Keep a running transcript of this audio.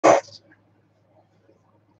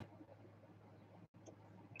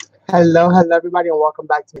Hello everybody, and welcome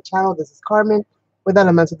back to my channel. This is Carmen with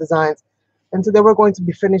Elemental Designs, and today we're going to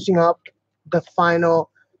be finishing up the final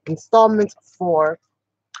installment for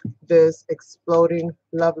this Exploding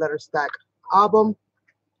Love Letter Stack album.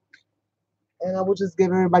 And I will just give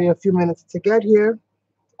everybody a few minutes to get here.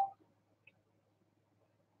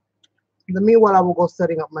 In the meanwhile, I will go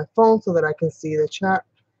setting up my phone so that I can see the chat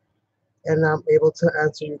and I'm able to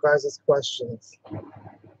answer you guys' questions.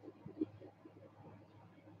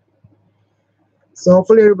 So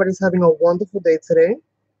hopefully everybody's having a wonderful day today.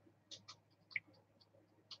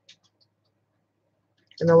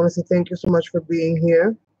 And I want to say thank you so much for being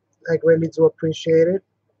here. I greatly do appreciate it.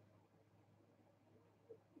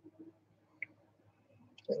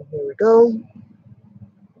 And here we go.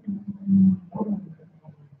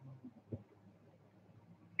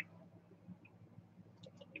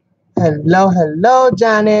 Hello,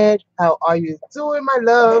 Janet. How are you doing, my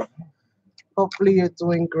love? Hopefully you're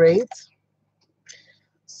doing great.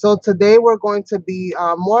 So today we're going to be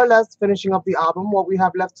more or less finishing up the album. What we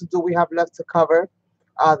have left to do, we have left to cover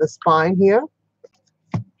the spine here.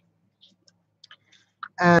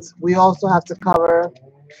 And we also have to cover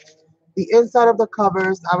the inside of the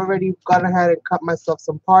covers. I've already gone ahead and cut myself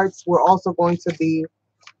some parts. We're also going to be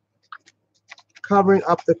covering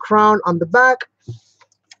up the crown on the back,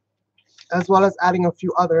 as well as adding a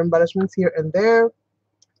few other embellishments here and there.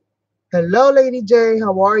 Hello, Lady J.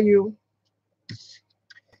 How are you?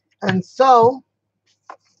 And so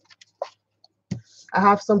I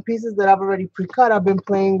have some pieces that I've already pre-cut. I've been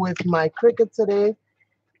playing with my Cricut today,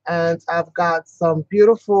 and I've got some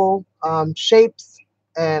beautiful shapes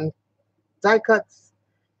and die cuts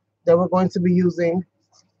that we're going to be using.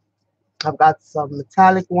 I've got some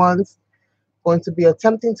metallic ones. Going to be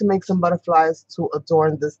attempting to make some butterflies to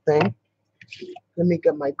adorn this thing. Let me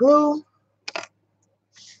get my glue.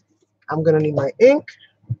 I'm going to need my ink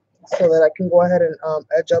so that I can go ahead and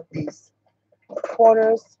edge up these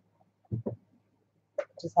corners.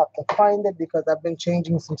 Just have to find it because I've been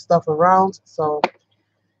changing some stuff around. So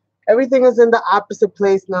everything is in the opposite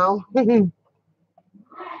place now.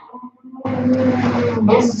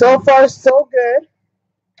 So far, so good.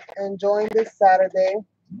 Enjoying this Saturday.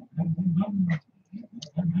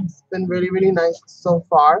 It's been really nice so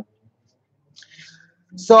far.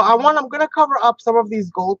 So I'm gonna cover up some of these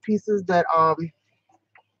gold pieces that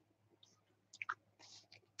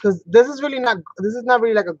because this is not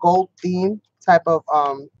really like a gold theme type of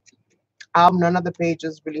album. None of the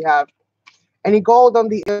pages really have any gold on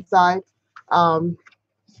the inside.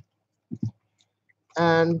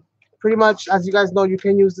 And pretty much, as you guys know, you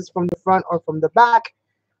can use this from the front or from the back.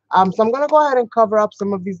 So I'm gonna go ahead and cover up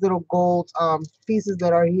some of these little gold pieces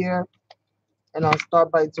that are here. And I'll start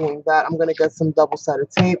by doing that. I'm gonna get some double-sided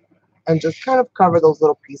tape and just kind of cover those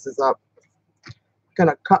little pieces up.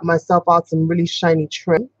 Gonna cut myself out some really shiny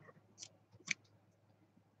trim.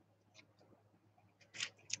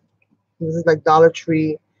 This is like Dollar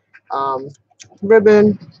Tree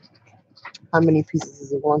ribbon. How many pieces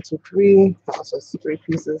is it? 1, 2, 3. Also, it's 3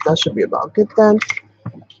 pieces. That should be about good then.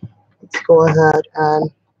 Let's go ahead and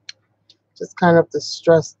just kind of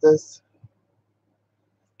distress this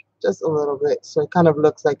just a little bit so it kind of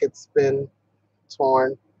looks like it's been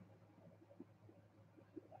torn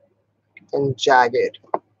and jagged.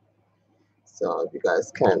 So if you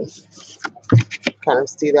guys can kind of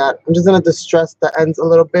see that. I'm just going to distress the ends a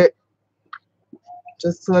little bit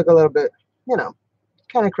just to look a little bit, you know,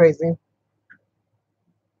 kind of crazy.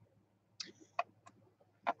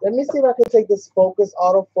 Let me see if I can take this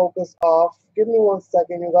autofocus off. Give me 1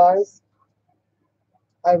 second, you guys.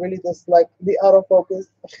 I really dislike the autofocus.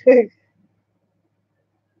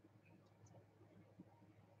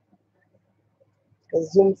 It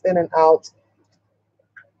zooms in and out.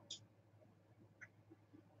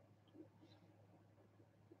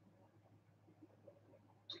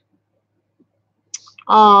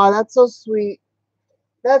 Ah, that's so sweet.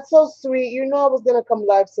 That's so sweet. You know I was going to come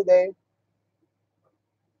live today.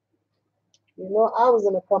 You know I was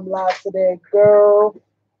going to come live today, girl.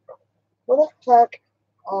 What the heck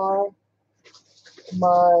are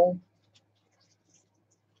my...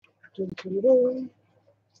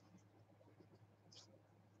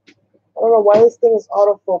 I don't know why this thing is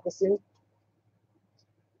auto-focusing.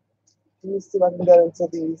 Let me see if I can get into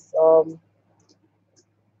these.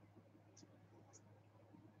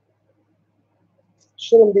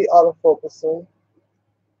 Shouldn't be auto-focusing.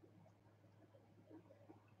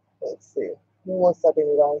 Let's see. Give me 1 second,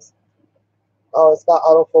 you guys. Oh, it's got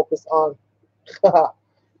autofocus on.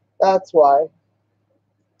 That's why.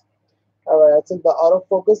 All right, I took the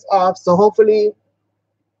autofocus off. So hopefully,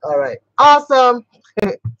 all right, awesome.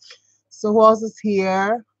 So who else is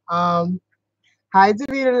here? Hi,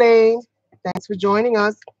 Davita Lane. Thanks for joining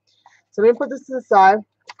us. So let me put this to the side.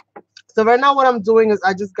 So right now what I'm doing is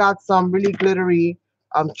I just got some really glittery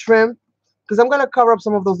trim because I'm going to cover up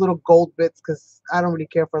some of those little gold bits because I don't really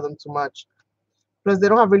care for them too much. Plus, they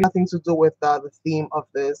don't have really nothing to do with the theme of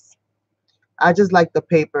this. I just like the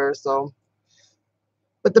paper, so.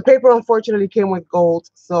 But the paper unfortunately came with gold,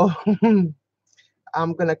 so I'm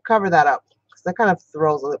going to cover that up because that kind of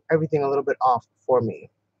throws everything a little bit off for me.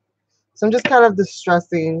 So I'm just kind of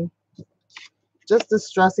distressing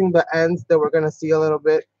the ends that we're going to see a little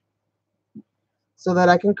bit so that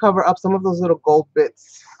I can cover up some of those little gold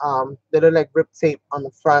bits that are like rip tape on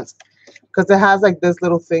the front because it has like this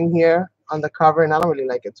little thing here on the cover and I don't really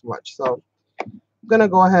like it too much. So I'm going to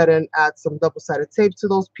go ahead and add some double-sided tape to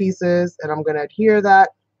those pieces and I'm going to adhere that.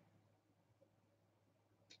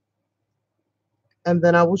 And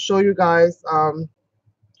then I will show you guys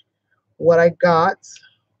what I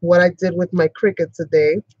did with my Cricut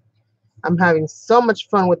today. I'm having so much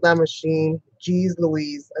fun with that machine. Jeez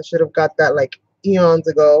Louise, I should have got that like eons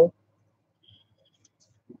ago.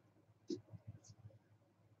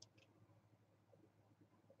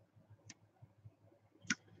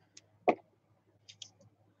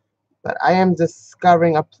 But I am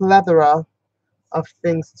discovering a plethora of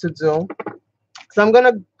things to do. So I'm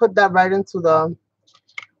gonna put that right in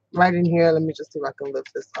here. Let me just see if I can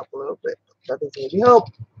lift this up a little bit. That doesn't really help.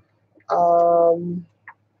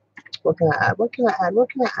 What can I add? What can I add? What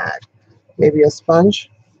can I add? Maybe a sponge?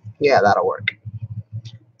 Yeah, that'll work.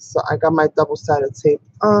 So I got my double-sided tape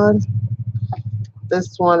on.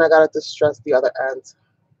 This one I gotta distress the other end.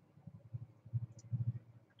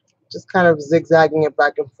 Just kind of zigzagging it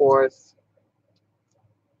back and forth.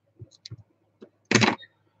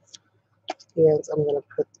 And I'm gonna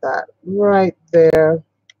put that right there,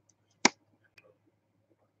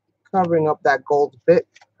 covering up that gold bit.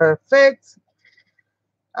 Perfect.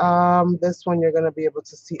 This one you're gonna be able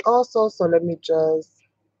to see also. So let me just,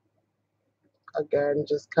 again,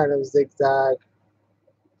 just kind of zigzag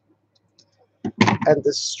and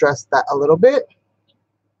distress that a little bit.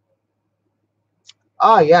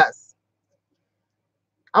 Ah, yes.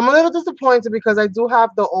 I'm a little disappointed because I do have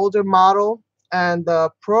the older model and the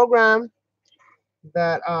program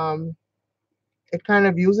that it kind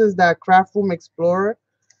of uses, that Craft Room Explorer.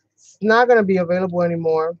 It's not gonna be available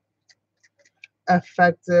anymore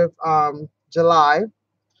effective July.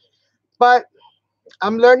 But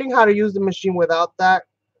I'm learning how to use the machine without that.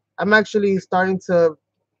 I'm actually starting to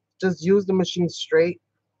just use the machine straight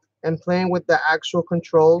and playing with the actual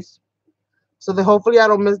controls so that hopefully I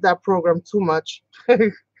don't miss that program too much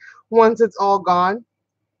once it's all gone.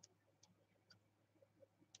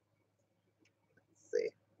 Let's see.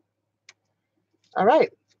 All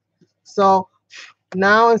right. So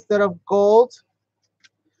now instead of gold,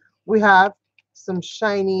 we have some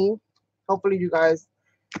shiny. Hopefully you guys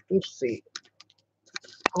can see.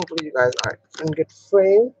 Hopefully you guys are in good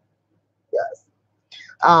frame. Yes.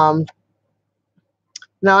 Um,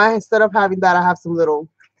 Now instead of having that, I have some little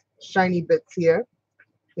shiny bits here.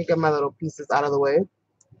 Let me get my little pieces out of the way.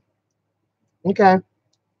 Okay.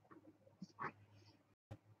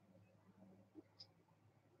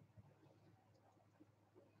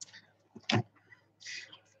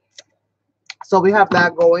 So we have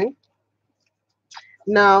that going.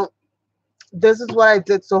 Now, this is what I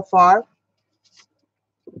did so far.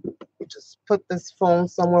 Just put this phone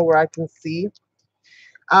somewhere where I can see.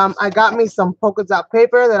 I got me some polka dot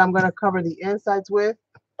paper that I'm going to cover the insides with.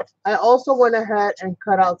 I also went ahead and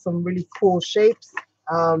cut out some really cool shapes.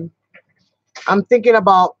 I'm thinking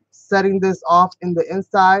about setting this off in the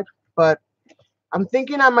inside, but I'm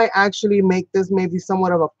thinking I might actually make this maybe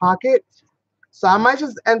somewhat of a pocket. So I might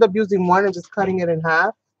just end up using one and just cutting it in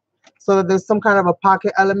half so that there's some kind of a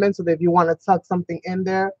pocket element so that if you want to tuck something in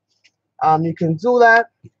there, you can do that.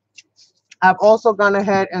 I've also gone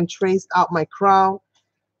ahead and traced out my crown,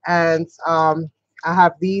 and I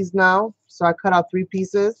have these now. So I cut out 3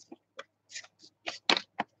 pieces.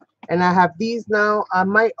 And I have these now. I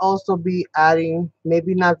might also be adding,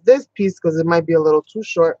 maybe not this piece because it might be a little too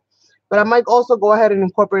short, but I might also go ahead and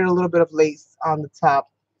incorporate a little bit of lace on the top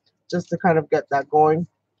just to kind of get that going.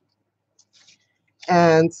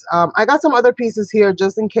 And I got some other pieces here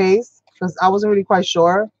just in case because I wasn't really quite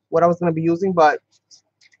sure what I was going to be using, but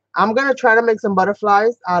I'm going to try to make some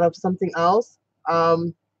butterflies out of something else,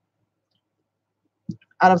 out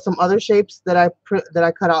of some other shapes that I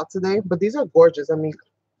cut out today. But these are gorgeous. I mean,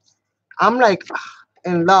 I'm like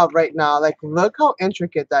in love right now. Like, look how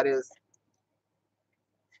intricate that is.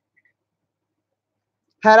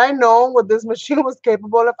 Had I known what this machine was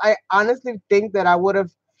capable of, I honestly think that I would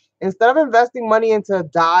have Instead of investing money into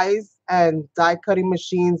dies and die cutting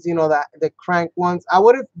machines, you know, that the crank ones, I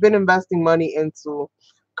would have been investing money into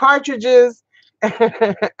cartridges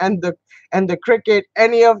and the Cricut.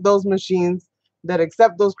 Any of those machines that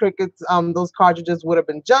accept those Cricuts, those cartridges would have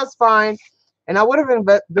been just fine, and I would have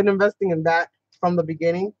been investing in that from the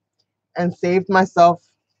beginning and saved myself,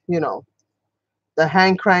 you know, the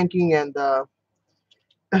hand cranking and the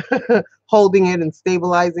holding it and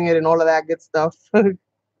stabilizing it and all of that good stuff.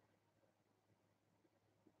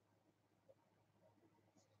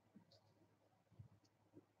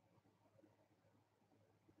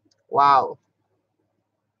 Wow,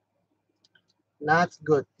 not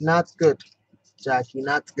good, not good, Jackie,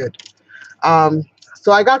 not good. Um,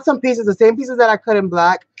 so I got some pieces, the same pieces that I cut in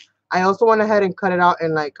black. I also went ahead and cut it out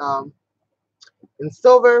in like in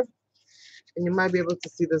silver, and you might be able to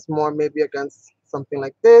see this more maybe against something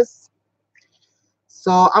like this.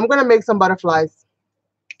 So I'm gonna make some butterflies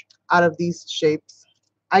out of these shapes.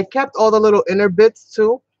 I kept all the little inner bits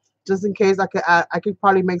too, just in case I could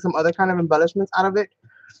probably make some other kind of embellishments out of it.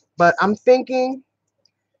 But I'm thinking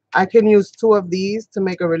I can use two of these to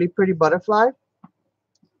make a really pretty butterfly.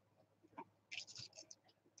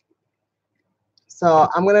 So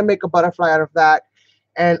I'm gonna make a butterfly out of that.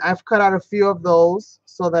 And I've cut out a few of those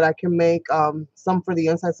so that I can make some for the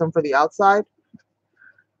inside, some for the outside.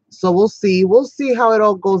 So we'll see how it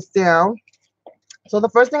all goes down. So the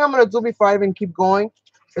first thing I'm gonna do before I even keep going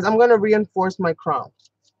is I'm gonna reinforce my crown.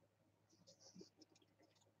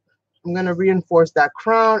 I'm gonna reinforce that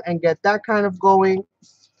crown and get that kind of going.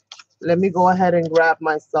 Let me go ahead and grab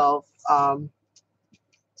myself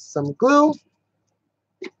some glue.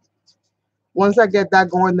 Once I get that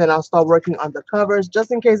going, then I'll start working on the covers.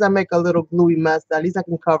 Just in case I make a little gluey mess, at least I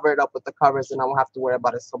can cover it up with the covers and I won't have to worry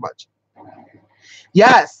about it so much.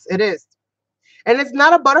 Yes, it is. And it's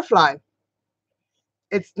not a butterfly.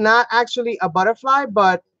 It's not actually a butterfly,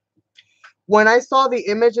 but when I saw the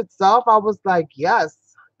image itself, I was like, yes,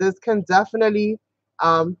 this can definitely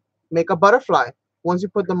make a butterfly. Once you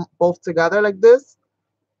put them both together like this,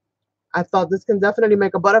 I thought this can definitely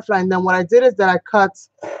make a butterfly. And then what I did is that I cut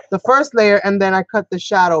the first layer and then I cut the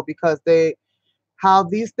shadow because how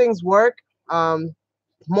these things work, for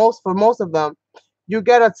most of them, you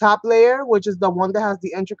get a top layer, which is the one that has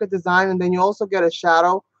the intricate design, and then you also get a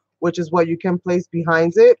shadow, which is what you can place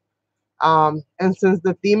behind it. And since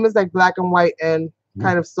the theme is like black and white and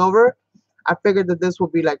kind of silver, I figured that this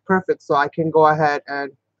would be like perfect, so I can go ahead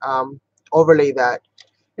and overlay that.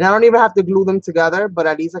 And I don't even have to glue them together, but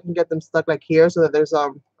at least I can get them stuck like here so that there's a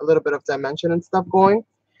little bit of dimension and stuff going.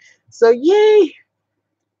 So yay!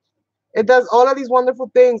 It does all of these wonderful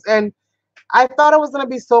things. And I thought it was going to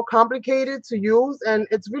be so complicated to use, and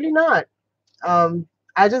it's really not.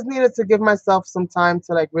 I just needed to give myself some time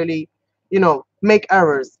to like really, make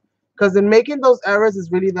errors. Because in making those errors is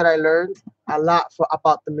really that I learned a lot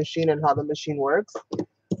about the machine and how the machine works.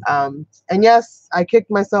 And yes, I kicked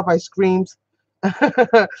myself, I screamed.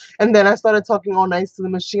 And then I started talking all nice to the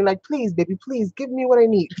machine, like, please, baby, please give me what I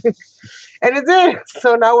need. And it did.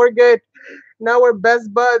 So now we're good. Now we're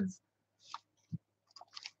best buds.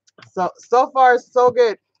 So far, so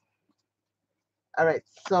good. All right,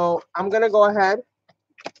 so I'm gonna go ahead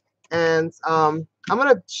and I'm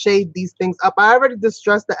gonna shade these things up. I already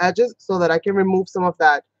distressed the edges so that I can remove some of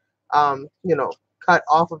that, cut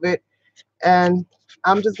off of it. And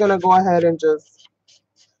I'm just gonna go ahead and just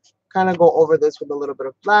kind of go over this with a little bit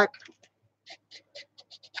of black,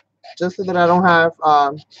 just so that I don't have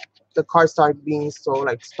the cardstock being so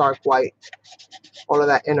like stark white, all of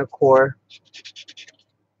that inner core.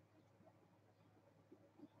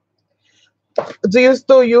 Do you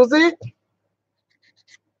still use it?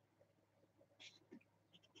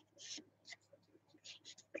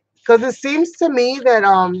 Because it seems to me that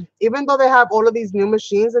even though they have all of these new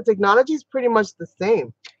machines, the technology is pretty much the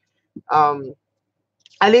same. Um,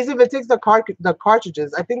 at least if it takes the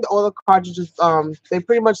cartridges, I think all the cartridges they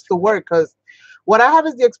pretty much still work. Because what I have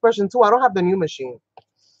is the Expression 2. I don't have the new machine.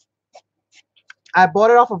 I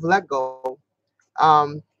bought it off of Let Go.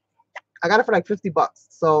 Um, I got it for like $50,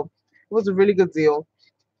 so it was a really good deal.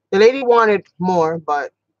 The lady wanted more,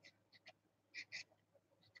 but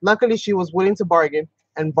luckily she was willing to bargain,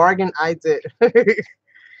 and bargain I did.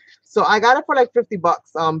 So I got it for like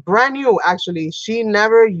 $50. Brand new actually. She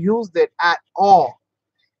never used it at all.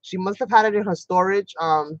 She must have had it in her storage.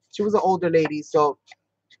 She was an older lady, so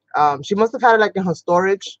she must have had it like in her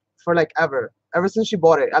storage for like ever since she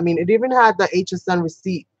bought it. I mean, it even had the HSN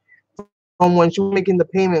receipt from when she was making the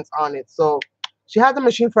payments on it. So she had the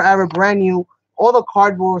machine forever, brand new. All the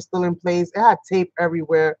cardboard was still in place. It had tape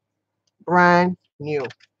everywhere, brand new.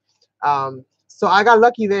 So I got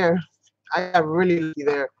lucky there. I got really lucky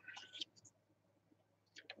there.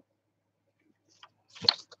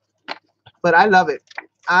 But I love it.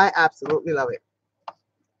 I absolutely love it.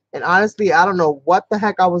 And honestly, I don't know what the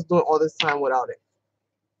heck I was doing all this time without it.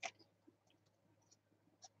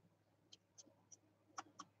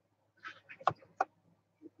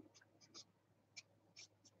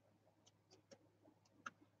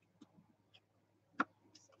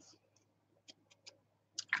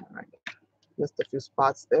 All right. Missed a few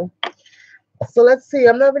spots there. So let's see.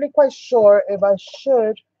 I'm not really quite sure if I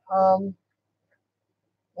should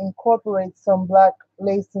incorporate some black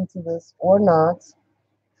lace into this or not.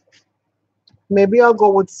 Maybe I'll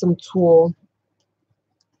go with some tulle.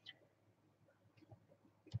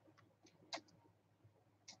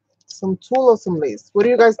 Some tulle or some lace. What do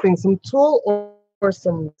you guys think? Some tulle or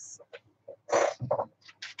some lace?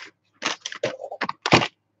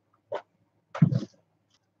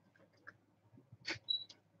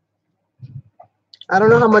 I don't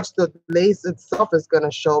know how much the lace itself is going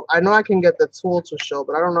to show. I know I can get the tulle to show,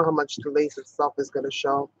 but I don't know how much the lace itself is going to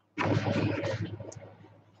show.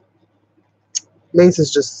 Lace is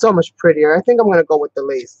just so much prettier. I think I'm going to go with the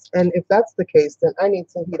lace. And if that's the case, then I need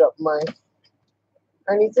to heat up my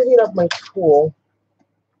tulle.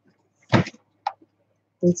 I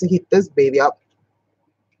need to heat this baby up.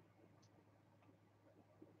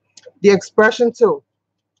 The expression too.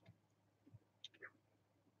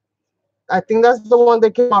 I think that's the one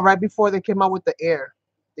that came out right before they came out with the Air,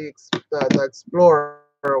 the Explorer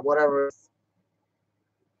or whatever.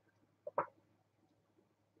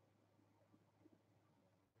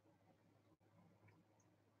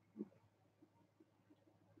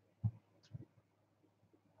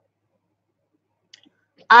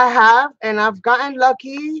 I have, and I've gotten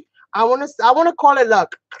lucky. I want to call it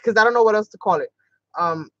luck because I don't know what else to call it.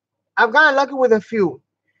 Um, I've gotten lucky with a few.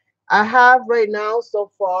 I have right now so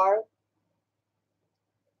far.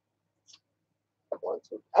 One,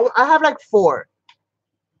 two. I have like four.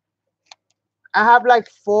 I have like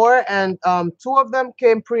four, and two of them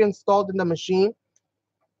came pre-installed in the machine.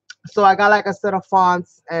 So I got like a set of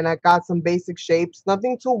fonts, and I got some basic shapes.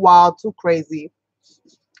 Nothing too wild, too crazy,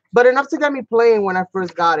 but enough to get me playing when I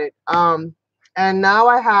first got it. And now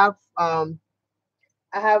I have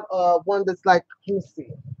one that's like, let me see.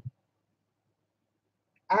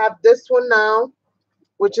 I have this one now,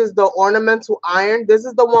 which is the ornamental iron. This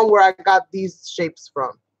is the one where I got these shapes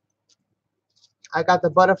from. I got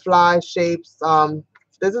the butterfly shapes.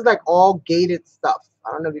 This is like all gated stuff.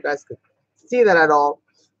 I don't know if you guys could see that at all,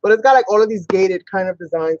 but it's got like all of these gated kind of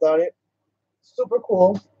designs on it. Super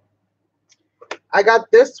cool. I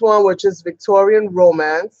got this one, which is Victorian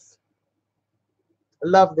Romance. I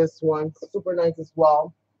love this one. Super nice as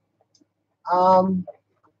well.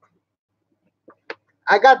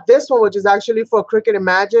 I got this one, which is actually for Cricut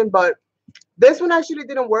Imagine, but this one actually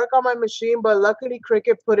didn't work on my machine, but luckily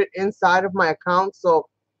Cricut put it inside of my account. So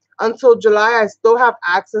until July, I still have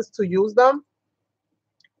access to use them.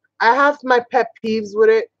 I have my pet peeves with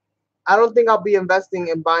it. I don't think I'll be investing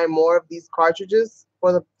in buying more of these cartridges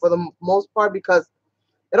for the most part because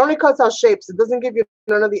it only cuts out shapes. It doesn't give you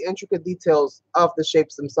none of the intricate details of the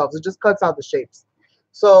shapes themselves. It just cuts out the shapes.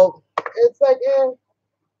 So it's like,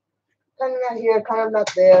 kind of not here, kind of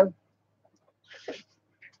not there.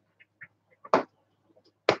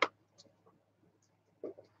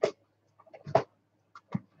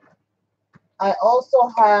 I also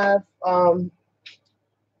have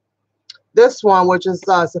this one, which is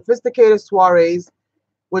Sophisticated Soirees,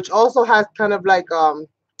 which also has kind of like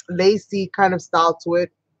lacy kind of style to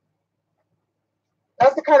it.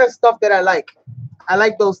 That's the kind of stuff that I like. I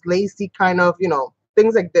like those lacy kind of,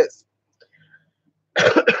 things like this.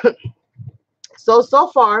 So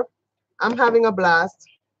far, I'm having a blast.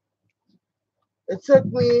 It took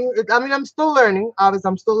me, I'm still learning. Obviously,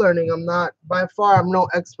 I'm still learning. I'm not, by far, I'm no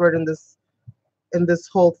expert in this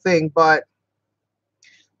whole thing, but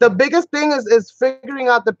the biggest thing is figuring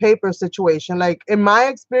out the paper situation. Like in my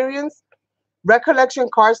experience, recollection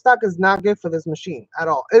cardstock is not good for this machine at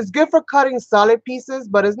all. It's good for cutting solid pieces,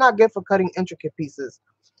 but it's not good for cutting intricate pieces.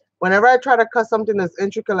 Whenever I try to cut something that's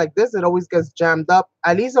intricate like this, it always gets jammed up,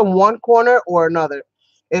 at least in one corner or another.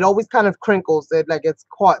 It always kind of crinkles. It like it's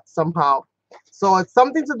caught somehow. So it's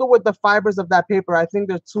something to do with the fibers of that paper. I think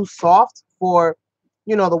they're too soft for,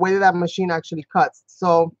 the way that machine actually cuts.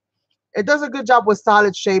 So it does a good job with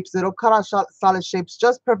solid shapes. It'll cut out solid shapes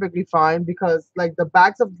just perfectly fine because like the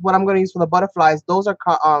backs of what I'm going to use for the butterflies, those are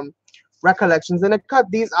recollections, and it cut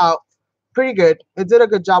these out pretty good. It did a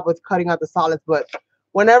good job with cutting out the solids, but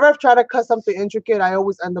whenever I've tried to cut something intricate, I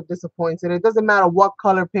always end up disappointed. It doesn't matter what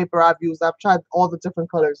color paper I've used. I've tried all the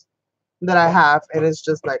different colors. that I have, and it's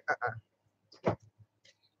just like,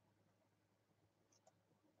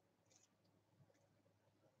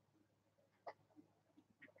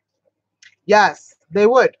 Yes, they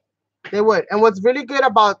would. They would. And what's really good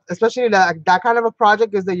about, especially that kind of a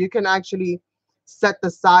project, is that you can actually set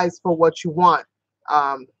the size for what you want.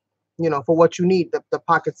 Um, for what you need, the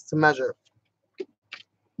pockets to measure.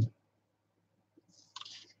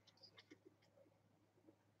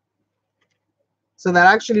 So that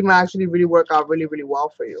actually might actually really work out really, really well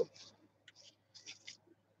for you.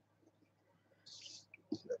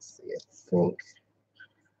 Let's see. I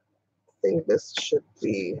think this should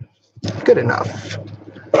be good enough.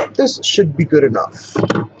 This should be good enough.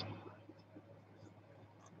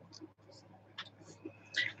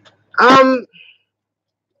 Um,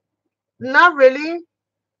 Not really.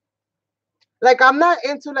 Like, I'm not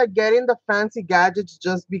into like getting the fancy gadgets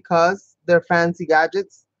just because they're fancy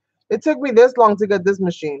gadgets. It took me this long to get this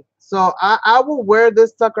machine. So I will wear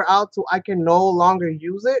this sucker out till I can no longer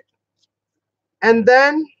use it. And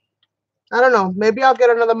then I don't know, maybe I'll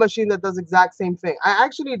get another machine that does exact same thing. I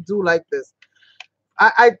actually do like this.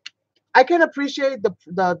 I I, I can appreciate the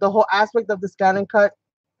whole aspect of the scan and cut.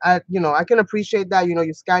 I can appreciate that.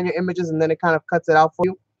 You scan your images and then it kind of cuts it out for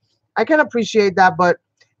you. I can appreciate that, but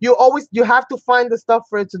you have to find the stuff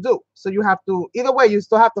for it to do. So you have to, either way, you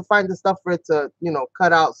still have to find the stuff for it to,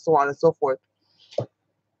 cut out, so on and so forth.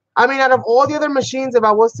 I mean, out of all the other machines, if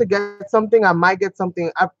I was to get something, I might get something.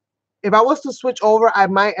 If I was to switch over, I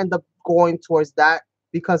might end up going towards that,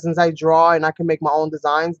 because since I draw and I can make my own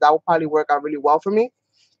designs, that will probably work out really well for me.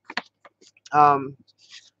 Um,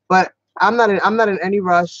 but I'm not in any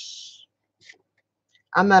rush.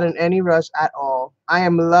 I'm not in any rush at all. I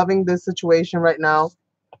am loving this situation right now.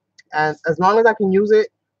 And as long as I can use it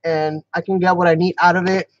and I can get what I need out of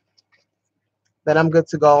it, then I'm good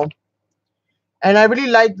to go. And I really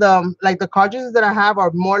like the cartridges that I have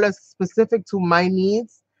are more or less specific to my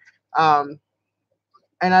needs. Um,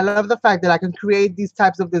 and I love the fact that I can create these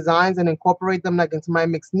types of designs and incorporate them like into my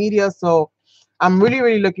mixed media. So I'm really,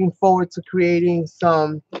 really looking forward to creating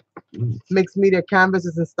some mixed media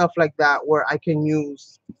canvases and stuff like that where I can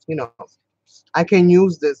use this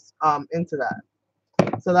into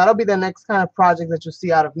that. So that'll be the next kind of project that you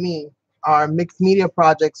see out of me, are mixed media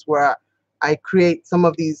projects where I create some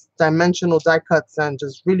of these dimensional die cuts and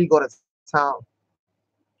just really go to town.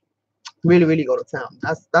 Really, really go to town.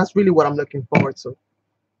 That's really what I'm looking forward to.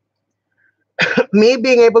 Me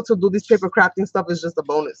being able to do this paper crafting stuff is just a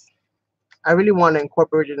bonus. I really want to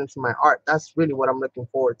incorporate it into my art. That's really what I'm looking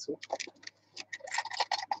forward to.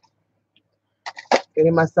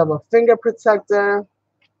 Getting myself a finger protector,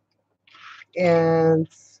 and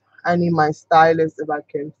I need my stylus if I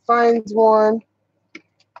can find one.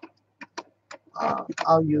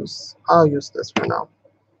 I'll use this for now.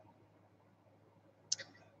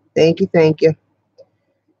 Thank you, thank you.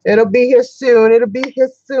 It'll be here soon. It'll be here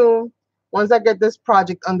soon. Once I get this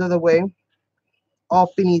project under the way, all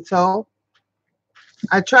finito.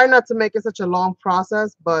 I try not to make it such a long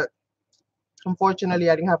process, but unfortunately,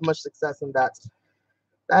 I didn't have much success in that.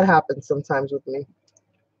 That happens sometimes with me.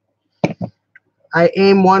 I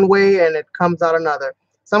aim one way and it comes out another.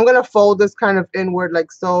 So I'm gonna fold this kind of inward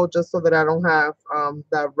like so, just so that I don't have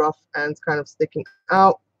that rough ends kind of sticking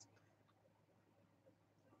out.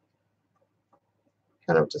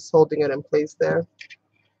 Kind of just holding it in place there.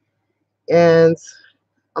 And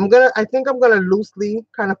I think I'm gonna loosely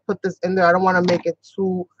kind of put this in there. I don't want to make it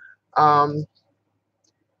too, I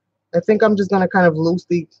think I'm just gonna kind of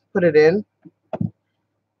loosely put it in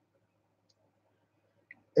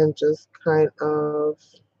and just kind of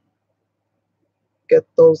get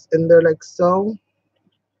those in there like so.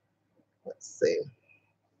 Let's see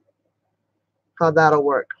how that'll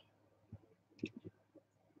work.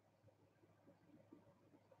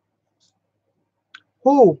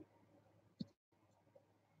 Who?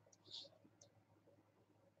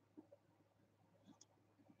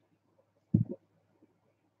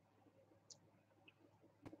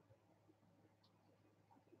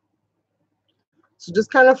 So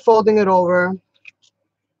just kind of folding it over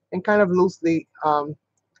and kind of loosely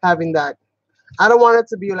having that. I don't want it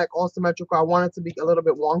to be like all symmetrical. I want it to be a little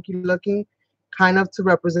bit wonky looking, kind of to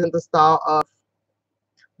represent the style of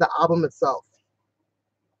the album itself.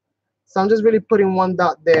 So I'm just really putting one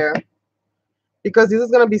dot there because this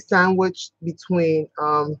is going to be sandwiched between,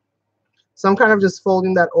 so I'm kind of just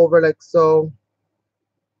folding that over like so.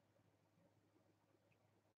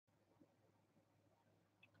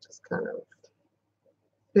 Just kind of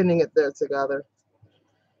pinning it there together.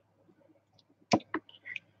 You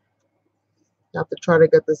have to try to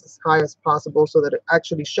get this as high as possible so that it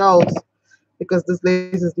actually shows because this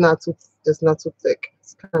lace is not too, it's not too thick.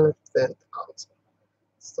 It's kind of thin out.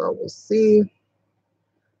 So we'll see.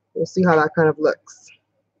 We'll see how that kind of looks.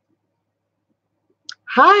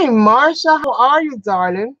 Hi, Marsha. How are you,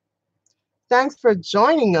 darling? Thanks for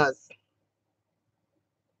joining us.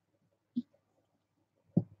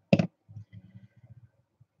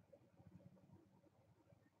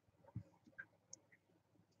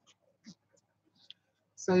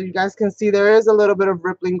 So you guys can see there is a little bit of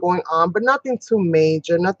rippling going on, but nothing too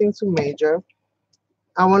major, nothing too major.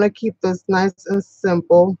 I want to keep this nice and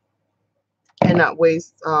simple and not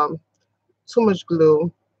waste too much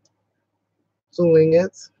glue doing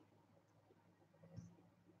it.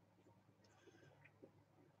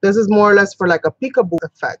 This is more or less for like a peekaboo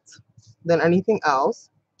effect than anything else.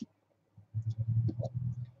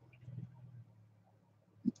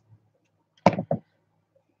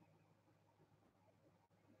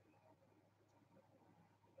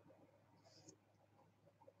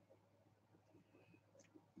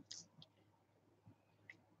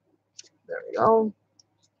 There we go.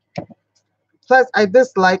 Plus, I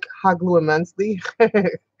dislike hot glue immensely. I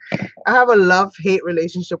have a love-hate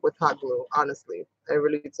relationship with hot glue, honestly. I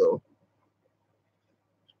really do.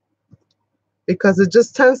 Because it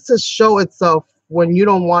just tends to show itself when you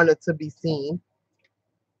don't want it to be seen.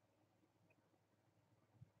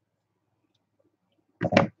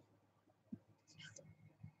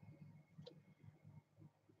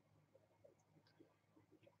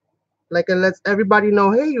 Like it lets everybody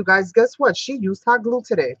know, hey, you guys, guess what? She used hot glue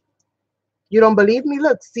today. You don't believe me?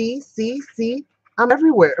 Look, see, I'm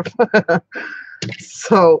everywhere.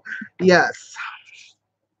 So, yes,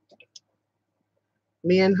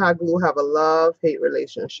 me and hot glue have a love-hate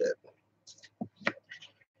relationship.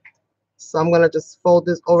 So I'm gonna just fold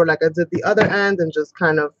this over like I did the other end and just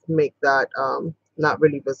kind of make that not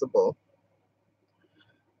really visible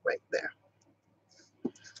right there.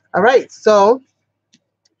 All right, so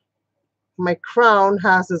my crown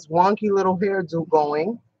has this wonky little hairdo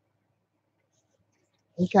going.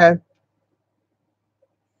 Okay.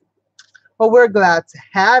 Well, we're glad to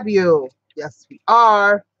have you. Yes, we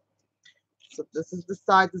are. So this is the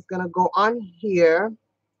side that's gonna go on here.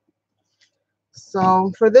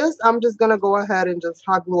 So for this, I'm just gonna go ahead and just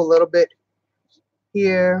hot glue a little bit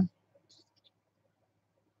here.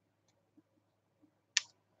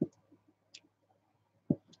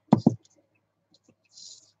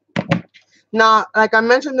 Now, like I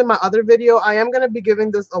mentioned in my other video, I am gonna be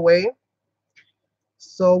giving this away.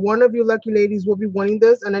 So one of you lucky ladies will be winning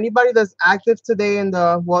this, and anybody that's active today in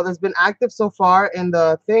the, well, that's been active so far in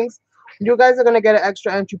the things, you guys are gonna get an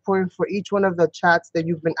extra entry point for each one of the chats that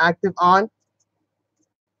you've been active on.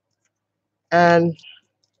 And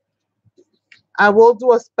I will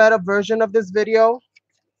do a sped up version of this video,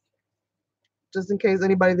 just in case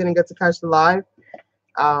anybody didn't get to catch the live,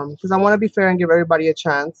 because I want to be fair and give everybody a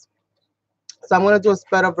chance. So I'm going to do a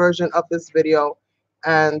sped up version of this video,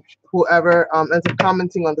 and whoever ends up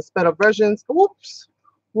commenting on the sped up versions, whoops,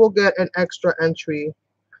 will get an extra entry.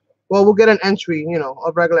 Well, we'll get an entry, you know,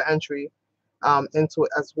 a regular entry into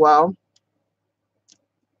it as well.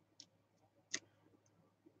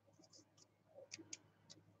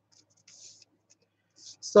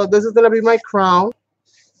 So this is going to be my crown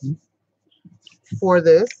for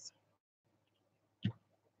this.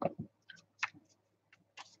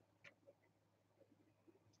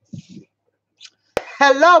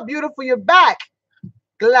 Hello, beautiful, you're back.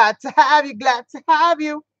 Glad to have you, glad to have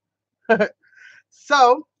you.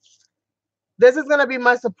 So this is going to be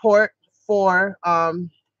my support for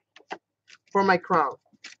my crown.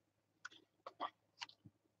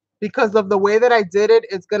 Because of the way that I did it,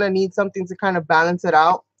 it's going to need something to kind of balance it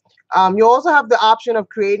out. You also have the option of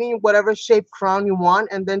creating whatever shape crown you want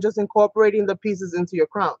and then just incorporating the pieces into your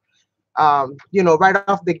crown, you know, right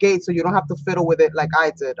off the gate, so you don't have to fiddle with it like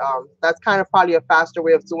I did. That's kind of probably a faster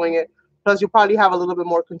way of doing it. Plus, you probably have a little bit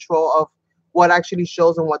more control of what actually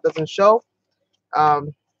shows and what doesn't show.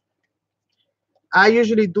 I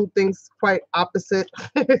usually do things quite opposite.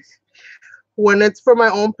 When it's for my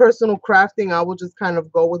own personal crafting, I will just kind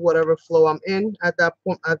of go with whatever flow I'm in at that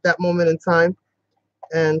point, at that moment in time.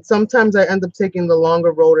 And sometimes I end up taking the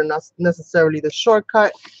longer road and not necessarily the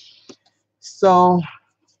shortcut. So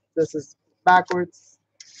this is backwards,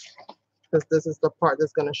 because this is the part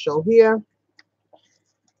that's going to show here.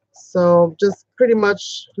 So just pretty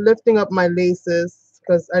much lifting up my laces,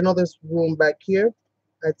 because I know there's room back here.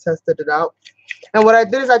 I tested it out. And what I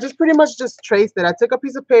did is I just pretty much just traced it. I took a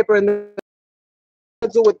piece of paper, and then what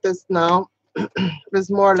I do with this now is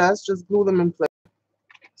more or less just glue them in place.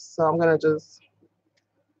 So I'm going to just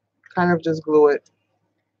kind of just glue it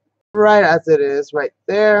right as it is right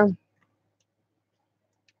there.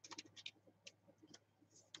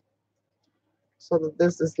 so that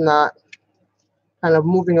this is not kind of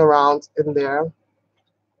moving around in there.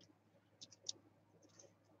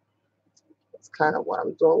 That's kind of what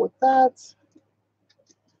I'm doing with that.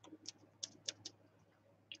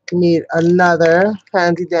 Need another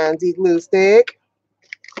handy dandy glue stick.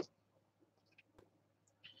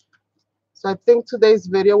 So I think today's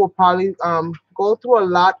video will probably go through a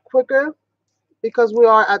lot quicker because we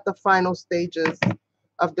are at the final stages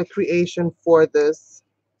of the creation for this.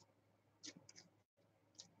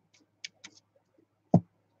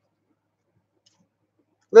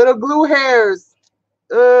 Little glue hairs.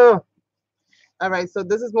 Ugh. All right, so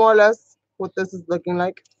this is more or less what this is looking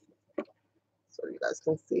like. So you guys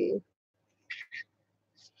can see.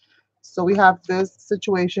 So we have this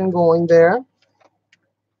situation going there.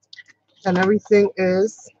 And everything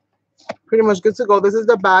is pretty much good to go. This is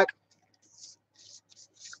the back.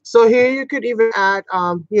 So here you could even add,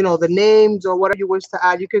 you know, the names or whatever you wish to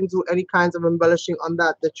add. You can do any kinds of embellishing on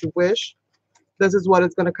that you wish. This is what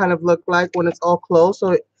it's going to kind of look like when it's all closed.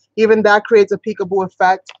 So even that creates a peekaboo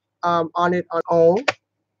effect on it on own.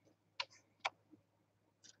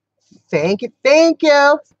 Thank you. Thank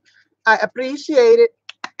you. I appreciate it.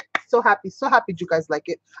 So happy you guys like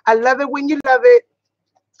it. I love it when you love it.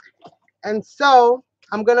 And so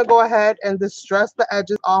I'm going to go ahead and distress the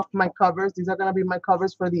edges off my covers. These are going to be my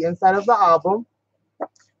covers for the inside of the album.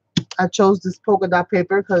 I chose this polka dot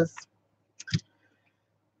paper because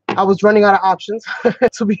I was running out of options,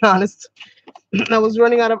 to be honest. I was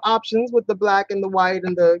running out of options with the black and the white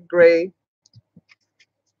and the gray.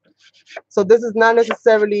 So this is not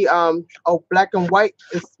necessarily a black and white.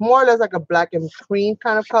 It's more or less like a black and cream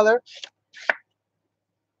kind of color.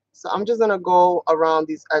 So I'm just going to go around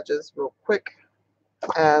these edges real quick.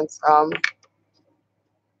 And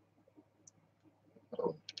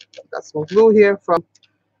got some glue here from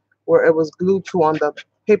where it was glued to on the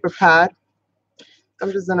paper pad.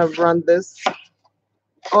 I'm just going to run this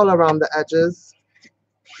all around the edges.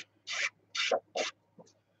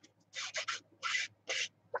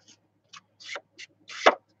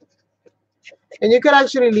 And you could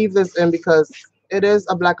actually leave this in because it is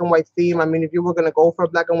a black and white theme. I mean, if you were going to go for a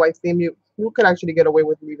black and white theme, you could actually get away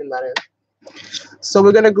with leaving that in. So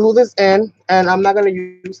we're going to glue this in, and I'm not going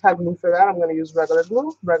to use hot glue for that. I'm going to use regular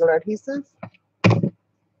glue, regular adhesive.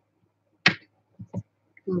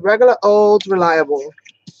 Regular old reliable.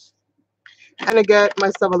 And I get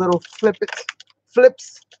myself a little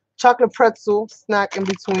flips chocolate pretzel snack in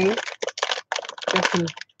between.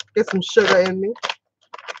 Get some sugar in me.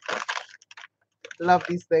 Love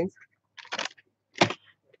these things.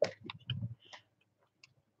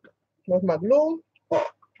 With my glue.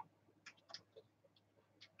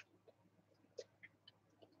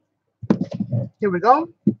 Here we go.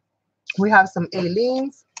 We have some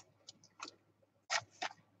Aleen's.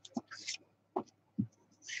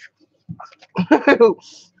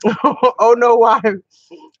 Oh no, why?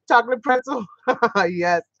 Chocolate pretzel.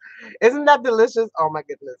 Yes. Isn't that delicious? Oh my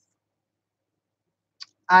goodness.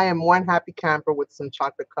 I am one happy camper with some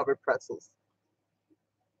chocolate covered pretzels.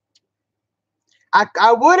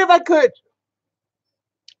 I would if I could.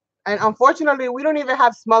 And unfortunately, we don't even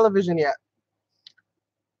have smell-o-vision yet.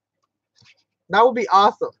 That would be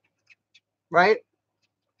awesome, right?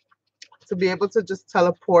 To be able to just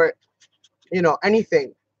teleport, you know,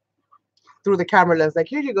 anything through the camera lens. Like,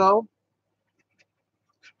 here you go.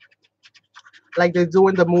 Like they do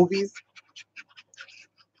in the movies.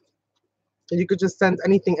 And you could just send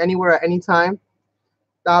anything anywhere at any time.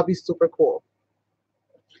 That would be super cool.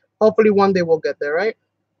 Hopefully one day we'll get there, right?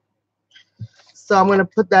 So I'm going to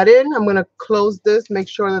put that in. I'm going to close this, make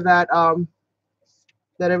sure that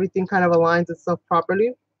that everything kind of aligns itself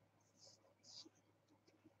properly.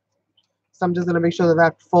 So I'm just going to make sure that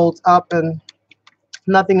that folds up and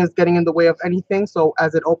nothing is getting in the way of anything. So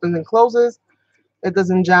as it opens and closes, it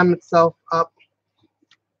doesn't jam itself up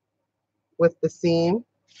with the seam.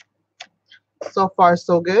 So far,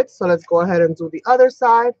 so good. So let's go ahead and do the other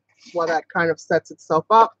side while that kind of sets itself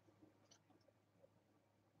up.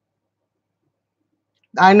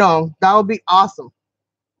 I know, that would be awesome.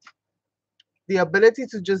 The ability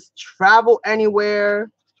to just travel anywhere,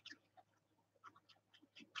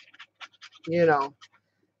 you know.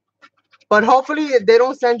 But hopefully they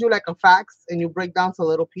don't send you like a fax and you break down to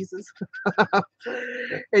little pieces.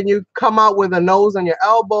 And you come out with a nose on your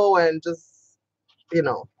elbow and just, you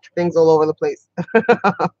know, things all over the place.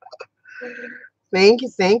 Thank you,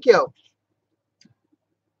 thank you.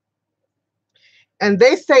 And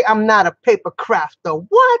they say I'm not a paper crafter.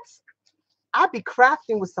 What? I be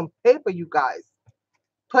crafting with some paper, you guys.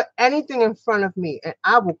 Put anything in front of me and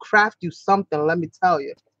I will craft you something, let me tell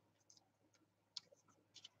you.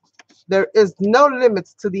 There is no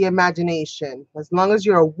limits to the imagination. As long as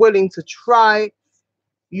you're willing to try,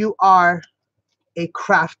 you are a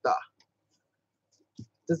crafter.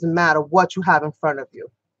 Doesn't matter what you have in front of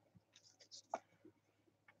you.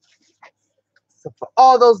 So for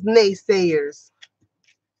all those naysayers,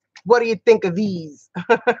 what do you think of these?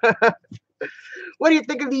 What do you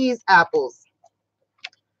think of these apples?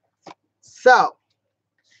 So,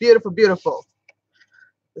 beautiful, beautiful.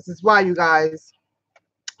 This is why, you guys,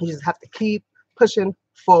 you just have to keep pushing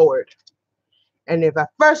forward. And if at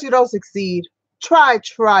first you don't succeed, try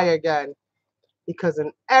again. Because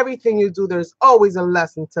in everything you do, there's always a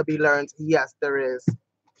lesson to be learned. Yes, there is.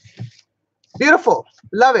 Beautiful.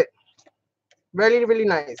 Love it. Really, really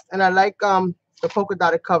nice. And I like the polka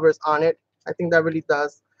dotted covers on it. I think that really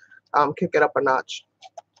does kick it up a notch.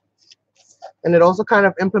 And it also kind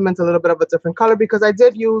of implements a little bit of a different color because I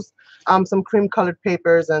did use some cream colored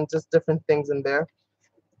papers and just different things in there.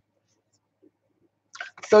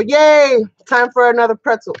 So yay, time for another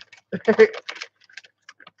pretzel.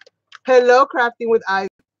 Hello, Crafting with Ivy.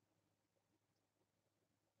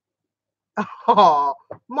 Oh,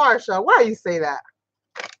 Marsha, why you say that?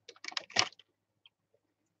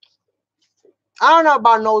 I don't know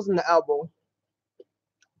about nose and the elbow.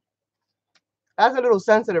 That's a little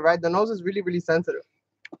sensitive, right? The nose is really, really sensitive.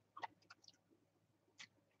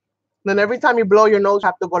 Then every time you blow your nose, you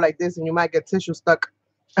have to go like this and you might get tissue stuck.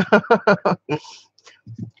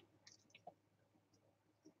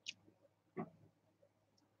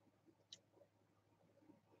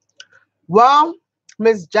 Well,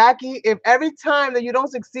 Miss Jackie, if every time that you don't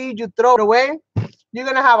succeed, you throw it away, you're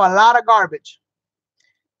going to have a lot of garbage.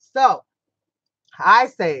 So I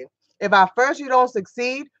say, if at first you don't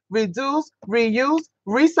succeed, reduce, reuse,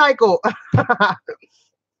 recycle.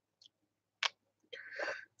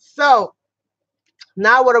 So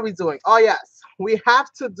now what are we doing? Oh, yes, we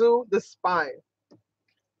have to do the spine.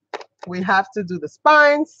 We have to do the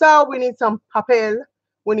spine. So we need some papel.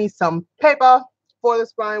 We need some paper for the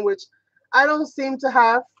spine, which I don't seem to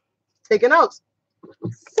have taken out.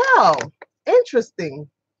 So interesting.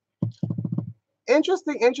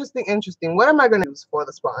 Interesting, interesting, interesting. What am I going to use for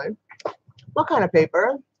the spine? What kind of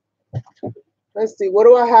paper? Let's see. What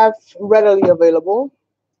do I have readily available?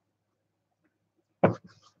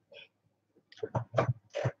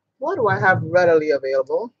 What do I have readily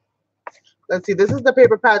available? Let's see. This is the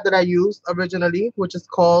paper pad that I used originally, which is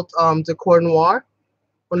called Decor Noir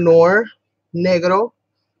or Noir Negro.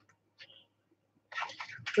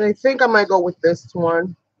 And I think I might go with this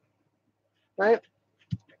one, right?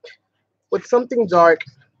 With something dark,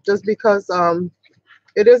 just because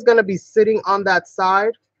it is going to be sitting on that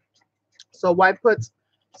side. So why put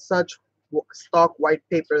such stock white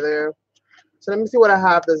paper there? So let me see what I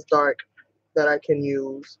have that's dark that I can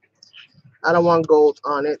use. I don't want gold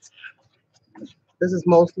on it. This is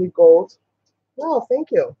mostly gold. Oh,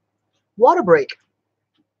 thank you. Water break.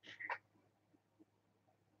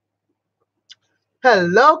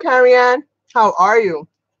 Hello, Carrie Ann. How are you?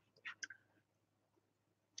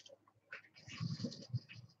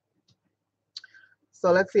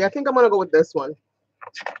 So let's see. I think I'm going to go with this one.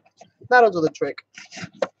 That'll do the trick.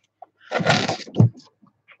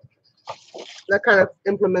 That kind of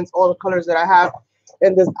implements all the colors that I have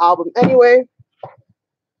in this album anyway.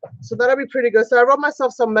 So that'll be pretty good. So I wrote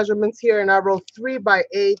myself some measurements here, and I wrote 3 by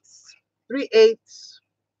 8, 3/8.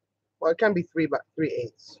 Well, it can be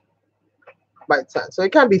 3/8 by 10. So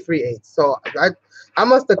it can be 3/8. So I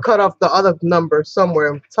must have cut off the other number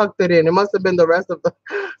somewhere and tucked it in. It must have been the rest of the.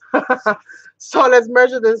 So let's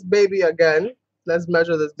measure this baby again. Let's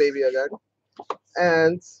measure this baby again.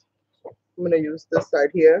 And I'm going to use this side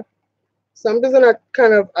here. So I'm just going to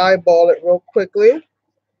kind of eyeball it real quickly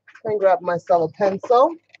and grab myself a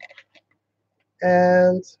pencil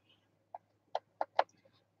and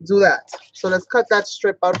do that. So let's cut that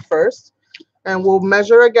strip out first and we'll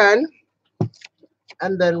measure again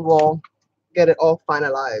and then we'll get it all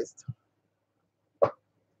finalized.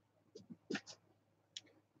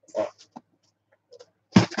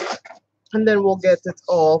 And then we'll get it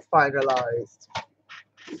all finalized.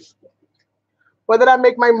 Where did I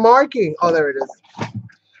make my marking? Oh, there it is.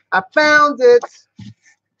 I found it.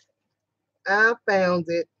 I found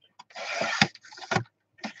it.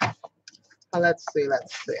 Let's see.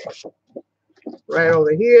 Right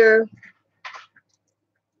over here.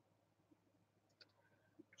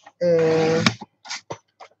 And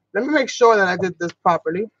let me make sure that I did this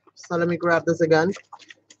properly. So let me grab this again.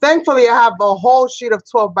 Thankfully, I have a whole sheet of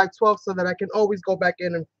 12 by 12 so that I can always go back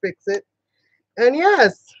in and fix it. And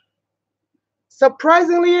yes,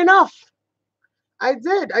 surprisingly enough, I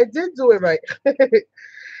did do it right.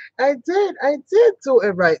 I did do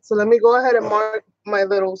it right. So let me go ahead and mark my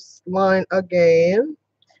little line again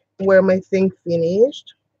where my thing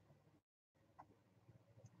finished.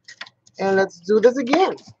 And let's do this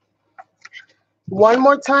again. One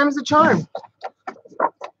more time is the charm.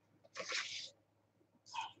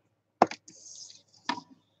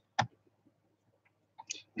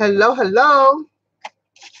 Hello, hello.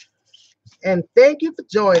 And thank you for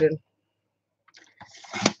joining.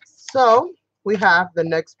 So we have the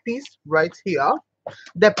next piece right here.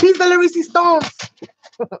 The piece de la resistance.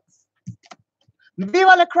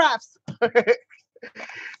 Viva la crafts.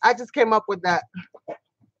 I just came up with that.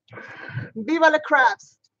 Viva la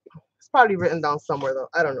crafts. It's probably written down somewhere though.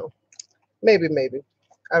 I don't know. Maybe, maybe.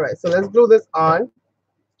 All right, so let's glue this on.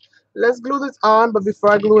 Let's glue this on, but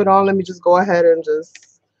before I glue it on, let me just go ahead and just,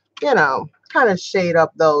 kind of shade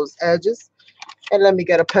up those edges. And let me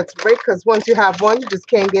get a pencil break, because once you have one, you just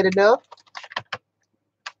can't get enough.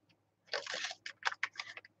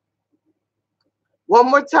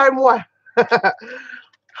 One more time, what?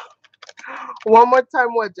 One more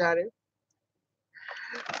time, what, Johnny?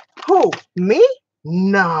 Who? Me?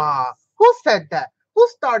 Nah. Who said that?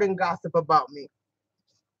 Who's starting gossip about me?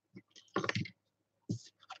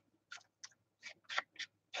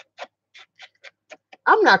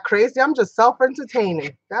 I'm not crazy. I'm just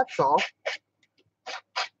self-entertaining. That's all.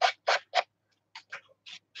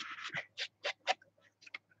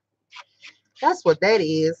 That's what that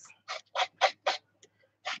is.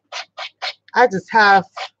 I just have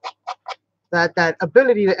that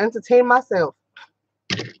ability to entertain myself.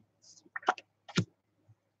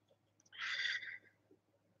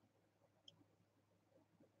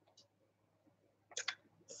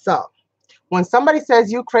 So, when somebody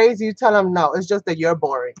says you crazy, you tell them no. It's just that you're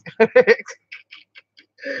boring.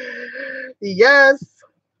 Yes.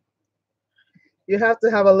 You have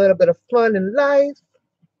to have a little bit of fun in life,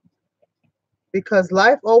 because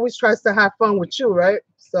life always tries to have fun with you, right?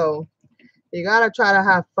 So you gotta try to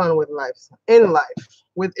have fun with life,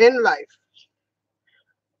 within life.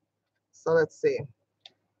 So let's see.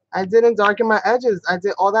 I didn't darken my edges. I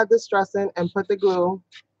did all that distressing and put the glue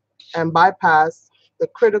and bypass the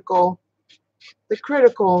critical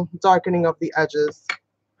darkening of the edges.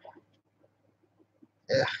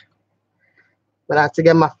 Yeah. But I have to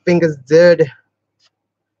get my fingers dirty,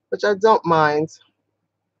 which I don't mind,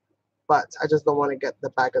 but I just don't want to get the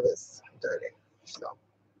back of this dirty. So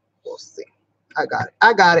we'll see. I got it.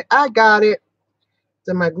 I got it. I got it.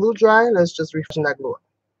 Did my glue dry? Let's just refresh that glue.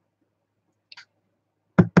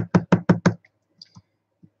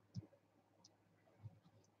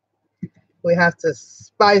 We have to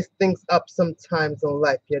spice things up sometimes in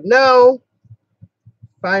life,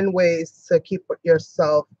 Find ways to keep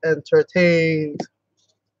yourself entertained.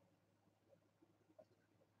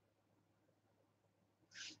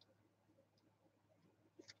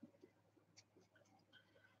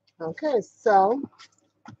 Okay, so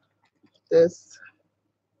this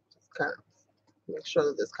just kind of make sure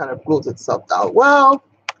that this kind of glues itself down well,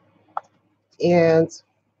 and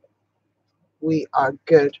we are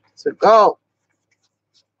good to go.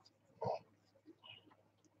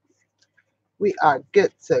 We are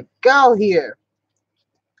good to go here.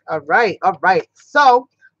 All right, all right. So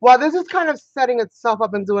while this is kind of setting itself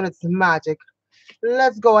up and doing its magic,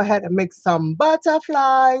 let's go ahead and make some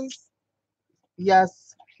butterflies.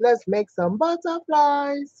 Yes, let's make some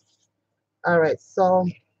butterflies. All right, so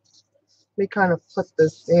we kind of put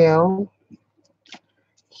this down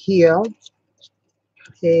here,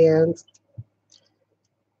 and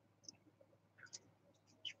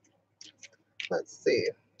let's see.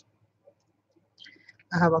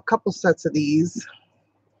 I have a couple sets of these.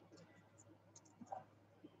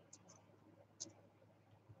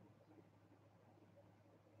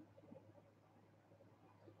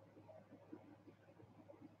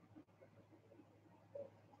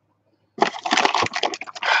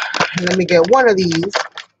 Let me get one of these.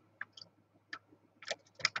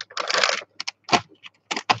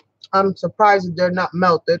 I'm surprised that they're not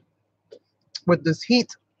melted with this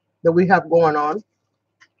heat that we have going on.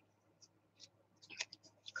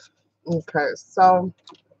 Okay, so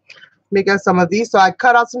let me get some of these. So I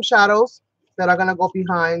cut out some shadows that are gonna go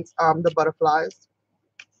behind the butterflies.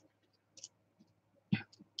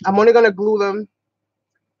 I'm only gonna glue them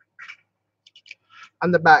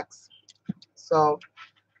on the backs. So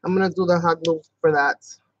I'm gonna do the hot glue for that.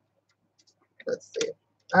 Let's see.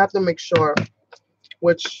 I have to make sure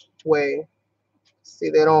which way. See,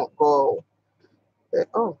 they don't go.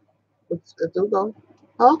 Oh, it do go.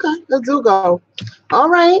 Okay, it do go. All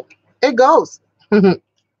right, it goes. And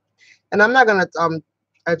I'm not gonna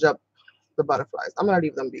edge up the butterflies. I'm gonna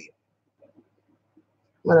leave them be.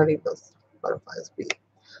 I'm gonna leave those butterflies be.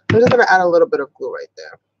 I'm just gonna add a little bit of glue right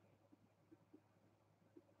there.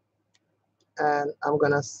 And I'm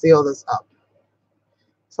gonna seal this up.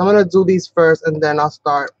 So I'm gonna do these first and then I'll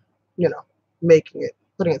start, you know, making it,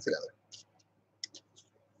 putting it together.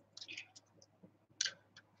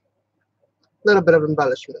 A little bit of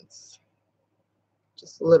embellishments.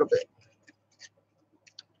 Just a little bit.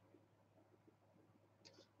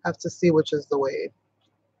 Have to see which is the way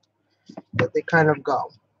that they kind of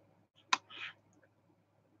go.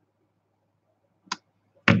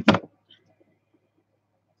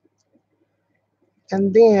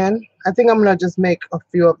 And then I think I'm gonna just make a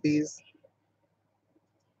few of these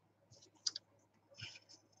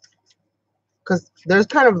because they're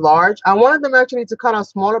kind of large. I wanted them actually to cut out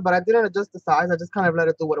smaller, but I didn't adjust the size. I just kind of let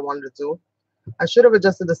it do what I wanted to do. I should have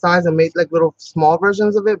adjusted the size and made like little small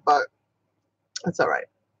versions of it, but that's all right.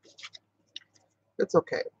 It's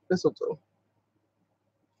okay. This will do.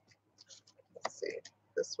 Let's see.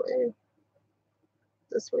 This way.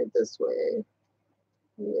 This way. This way.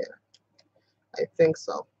 Yeah, I think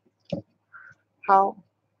so. How?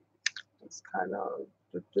 It's kind of.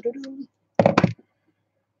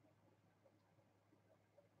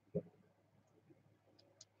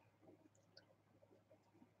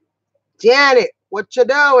 Janet, what you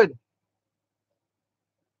doing?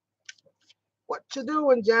 What you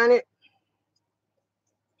doing, Janet?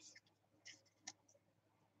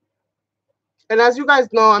 And as you guys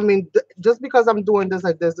know, I mean, just because I'm doing this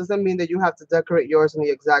like this doesn't mean that you have to decorate yours in the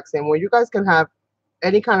exact same way. You guys can have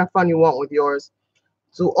any kind of fun you want with yours.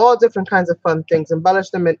 Do all different kinds of fun things.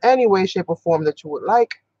 Embellish them in any way, shape, or form that you would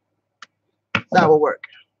like. That will work.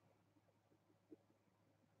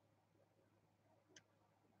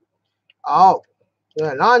 Oh,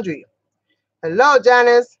 yeah, laundry. Hello,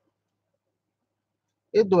 Janice.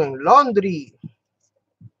 You're doing laundry.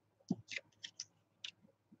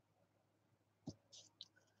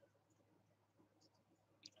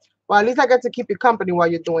 Well, at least I get to keep you company while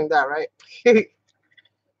you're doing that, right? Get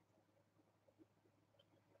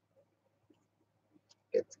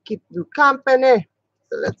to keep you company.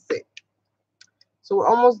 So let's see. So we're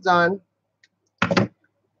almost done. Then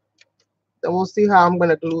we'll see how I'm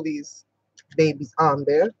going to glue these babies on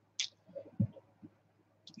there.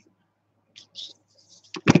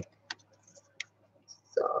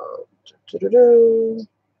 So, just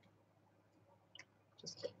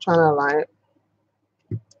trying to align it.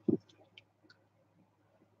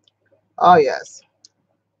 Oh, yes.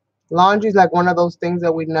 Laundry is like one of those things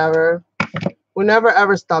that we never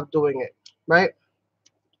ever stop doing it, right?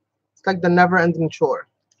 It's like the never-ending chore,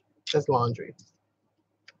 just laundry.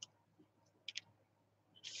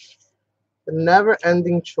 The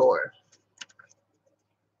never-ending chore.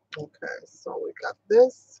 Okay, so we got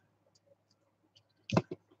this.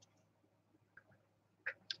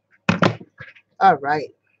 All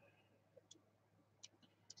right.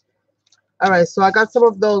 All right, so I got some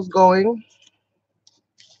of those going.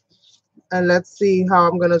 And let's see how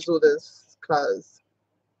I'm going to do this, because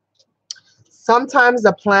sometimes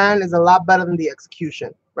the plan is a lot better than the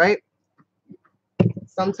execution, right?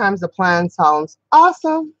 Sometimes the plan sounds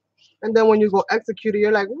awesome, and then when you go execute it,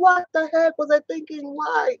 you're like, what the heck was I thinking?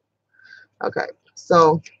 Why? Okay,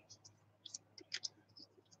 so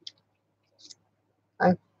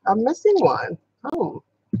I'm missing one. Oh,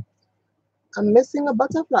 I'm missing a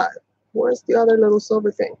butterfly. Where's the other little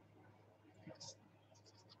silver thing?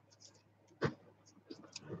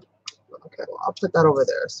 Okay, well, I'll put that over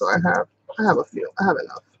there. So I have a few. I have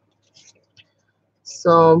enough. So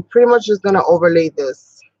I'm pretty much just gonna overlay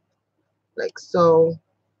this like so.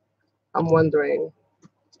 I'm wondering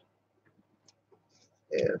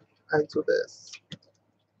if I do this.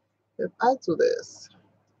 If I do this,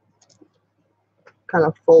 kind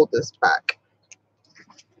of fold this back,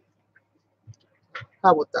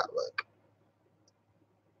 how would that look?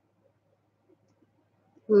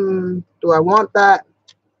 Do I want that?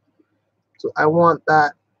 Do I want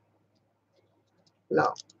that?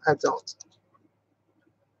 No, I don't.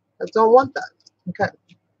 I don't want that. Okay.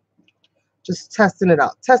 Just testing it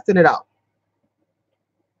out. Testing it out.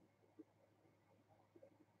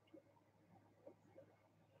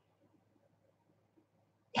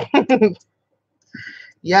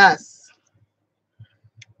 Yes.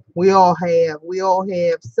 We all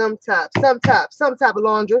have some type of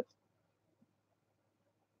laundry.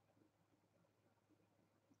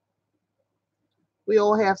 We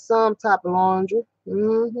all have some type of laundry.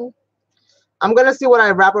 I'm gonna see what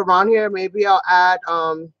I wrap around here. Maybe I'll add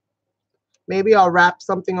maybe I'll wrap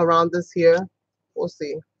something around this here. We'll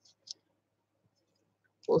see.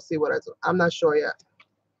 We'll see what I do. I'm not sure yet.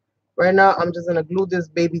 Right now I'm just gonna glue this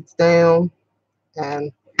baby down.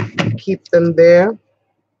 and keep them there.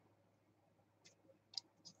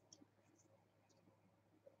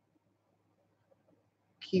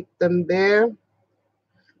 Keep them there.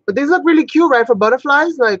 But these look really cute, right, for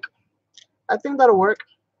butterflies? Like, I think that'll work.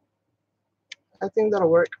 I think that'll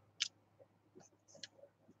work.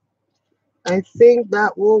 I think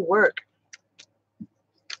that will work.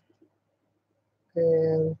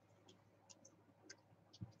 And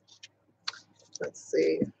let's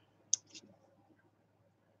see.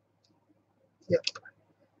 Yep.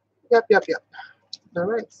 Yep, yep, yep. All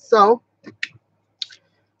right. So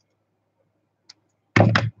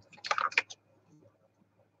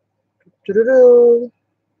doo-doo-doo,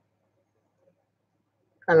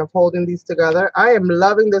 kind of holding these together. I am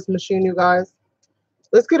loving this machine, you guys.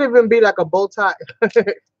 This could even be like a bow tie.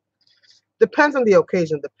 Depends on the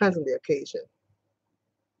occasion. Depends on the occasion.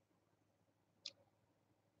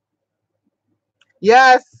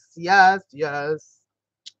 Yes, yes, yes,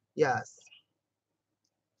 yes.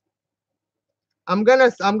 I'm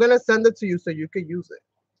gonna send it to you so you could use it.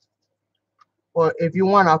 Or if you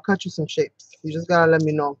want, I'll cut you some shapes. You just gotta let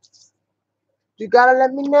me know. You gotta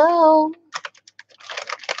let me know.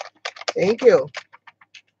 Thank you.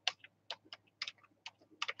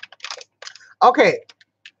 Okay.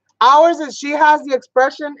 Ours is she has the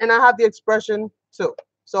expression and I have the expression too.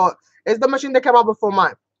 So it's the machine that came out before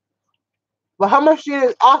mine. But her machine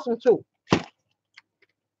is awesome too.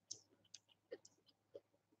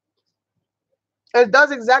 It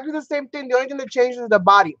does exactly the same thing. The only thing that changes is the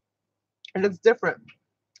body. It looks different.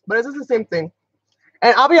 But it's just the same thing.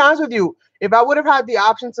 And I'll be honest with you, if I would have had the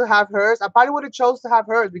option to have hers, I probably would have chose to have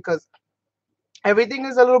hers because everything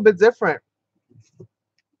is a little bit different.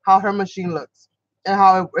 How her machine looks and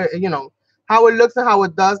how how it looks and how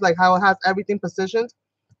it does, like how it has everything positioned.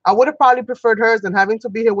 I would have probably preferred hers than having to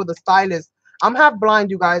be here with a stylist. I'm half blind,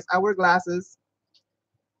 you guys. I wear glasses,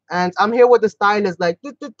 and I'm here with the stylist, like.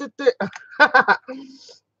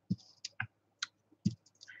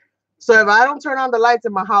 So if I don't turn on the lights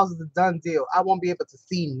in my house, it's a done deal. I won't be able to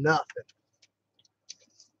see nothing.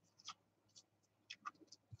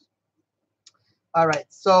 All right,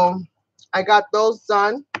 so I got those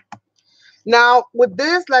done. Now with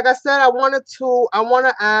this, like I said, I want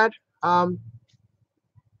to add,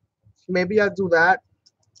 maybe I'll do that.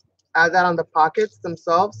 Add that on the pockets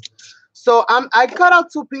themselves. So I cut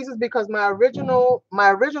out two pieces because my original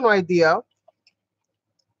idea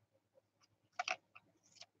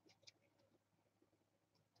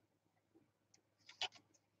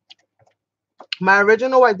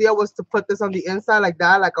was to put this on the inside like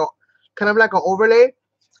that, like a kind of like an overlay,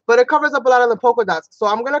 but it covers up a lot of the polka dots. So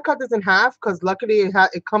I'm gonna cut this in half because luckily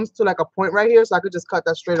it comes to like a point right here, so I could just cut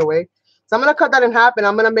that straight away. So I'm gonna cut that in half and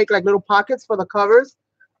I'm gonna make like little pockets for the covers.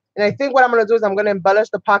 And I think what I'm gonna do is I'm gonna embellish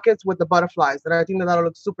the pockets with the butterflies, and I think that'll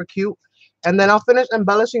look super cute. And then I'll finish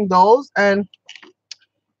embellishing those, and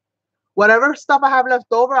whatever stuff I have left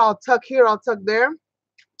over, I'll tuck here, I'll tuck there,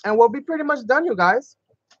 and we'll be pretty much done, you guys.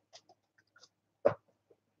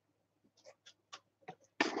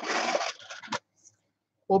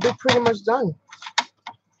 We'll be pretty much done.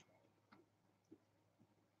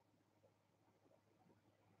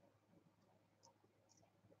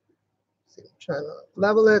 See, I'm trying to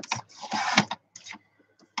level it.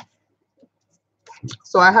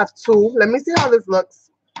 So I have two. Let me see how this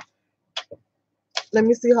looks. Let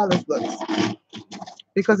me see how this looks.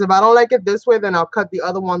 Because if I don't like it this way, then I'll cut the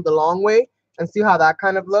other one the long way and see how that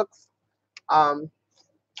kind of looks. Um,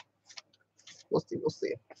 we'll see, we'll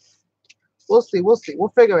see. We'll see, we'll see.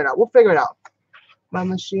 We'll figure it out. We'll figure it out. My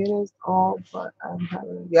machine is all, but I'm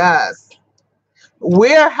having, yes.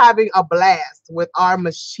 We're having a blast with our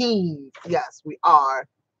machines. Yes, we are.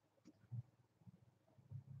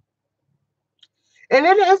 And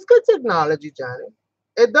it's good technology, Johnny.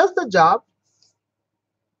 It does the job.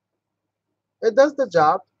 It does the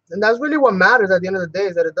job. And that's really what matters at the end of the day,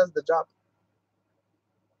 is that it does the job.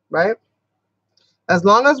 Right? As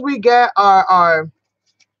long as we get our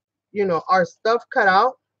stuff cut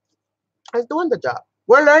out, it's doing the job.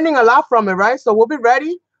 We're learning a lot from it, right? So we'll be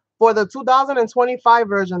ready for the 2025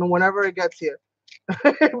 version whenever it gets here.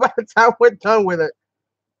 By the time we're done with it.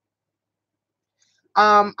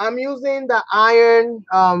 I'm using the iron,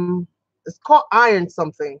 it's called iron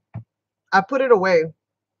something. I put it away.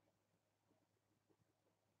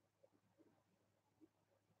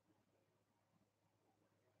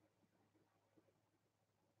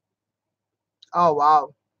 Oh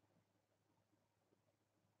wow.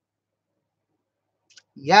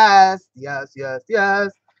 Yes, yes, yes,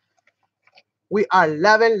 yes. We are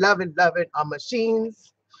loving, loving, loving our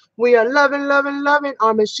machines. We are loving, loving, loving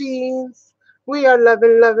our machines. We are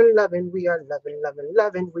loving, loving, loving. We are loving, loving,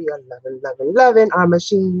 loving. We are loving, loving, loving our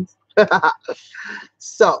machines.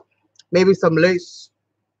 So, maybe some lace.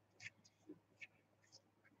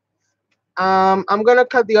 I'm gonna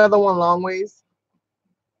cut the other one long ways.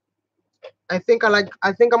 I think I'm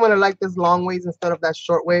gonna like this long ways instead of that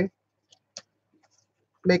short way.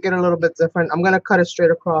 Make it a little bit different. I'm gonna cut it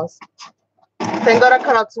straight across. Thank God I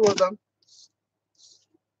cut out two of them.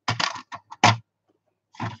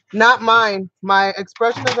 Not mine. My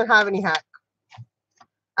expression doesn't have any hack.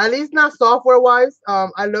 At least not software wise.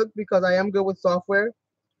 I looked because I am good with software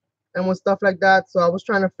and with stuff like that. So I was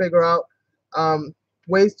trying to figure out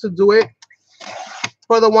ways to do it.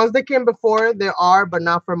 For the ones that came before, there are, but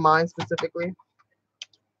not for mine specifically.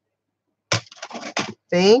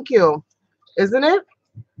 Thank you. Isn't it?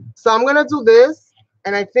 So I'm gonna do this,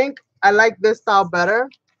 and I think I like this style better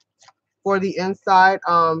for the inside.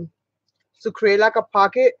 To create like a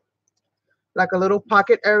pocket, like a little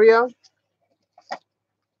pocket area.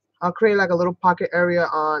 I'll create like a little pocket area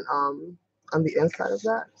on the inside of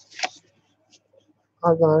that.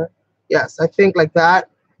 Yes, I think like that.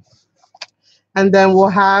 And then we'll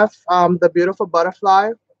have the beautiful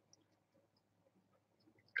butterfly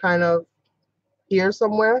kind of here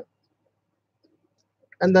somewhere.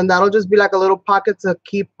 And then that'll just be like a little pocket to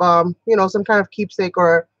keep, you know, some kind of keepsake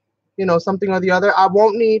or, you know, something or the other. I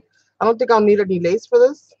don't think I'll need any lace for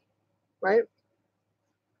this, right?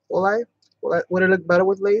 Will I? Would it look better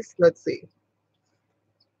with lace? Let's see.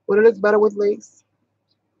 Would it look better with lace?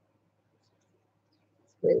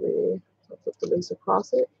 Maybe I'll put the lace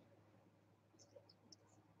across it.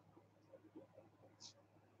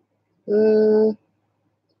 I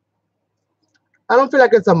don't feel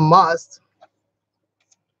like it's a must.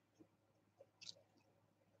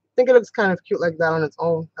 I think it looks kind of cute like that on its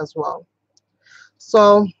own as well.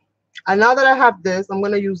 So, and now that I have this, I'm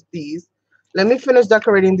going to use these. Let me finish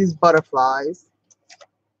decorating these butterflies.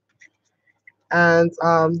 And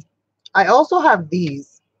I also have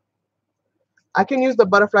these. I can use the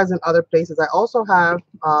butterflies in other places. I also have,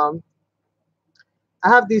 I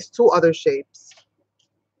have these two other shapes.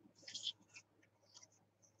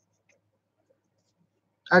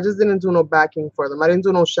 I just didn't do no backing for them. I didn't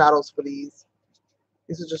do no shadows for these.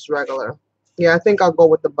 These are just regular. Yeah, I think I'll go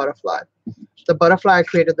with the butterfly. The butterfly, I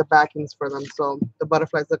created the backings for them, so the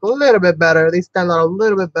butterflies look a little bit better. They stand out a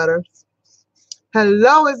little bit better.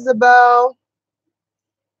 Hello, Isabel.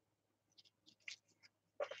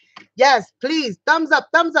 Yes, please. Thumbs up,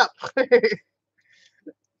 thumbs up.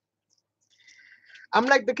 I'm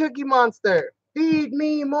like the Cookie Monster. Feed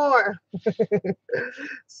me more.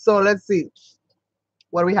 So let's see.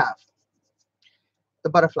 What do we have? The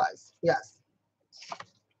butterflies. Yes.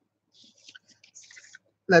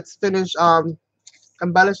 Let's finish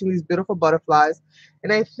embellishing these beautiful butterflies.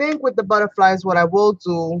 And I think with the butterflies, what I will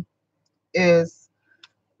do is,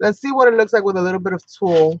 let's see what it looks like with a little bit of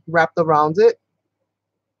tulle wrapped around it.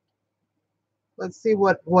 Let's see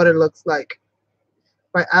what it looks like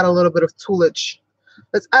if I add a little bit of tullage.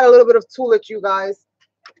 Let's add a little bit of tullage, you guys.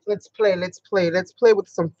 Let's play, let's play. Let's play with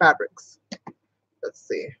some fabrics. Let's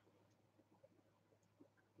see.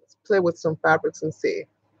 Let's play with some fabrics and see.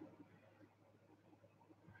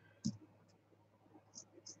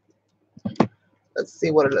 Let's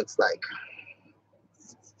see what it looks like.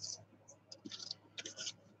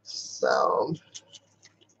 So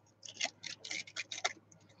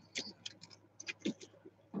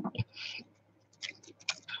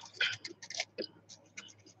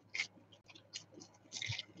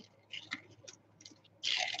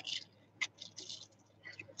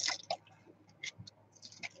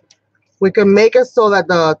we can make it so that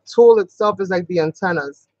the tulle itself is like the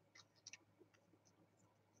antennas.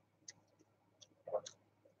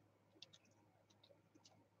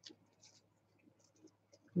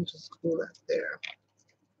 And just glue that there.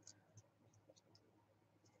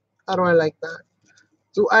 How do I like that?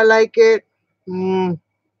 Do I like it? Do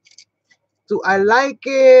I like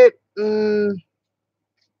it?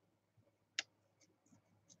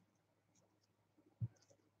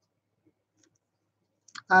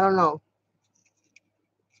 I don't know.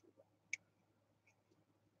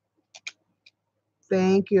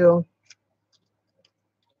 Thank you.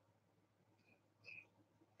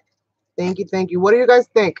 Thank you, thank you. What do you guys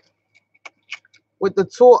think? With the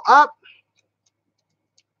tulle up?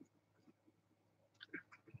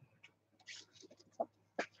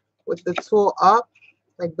 With the tulle up,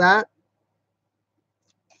 like that?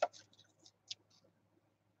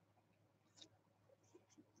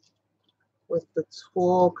 With the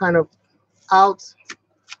tulle kind of out,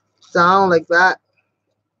 down, like that?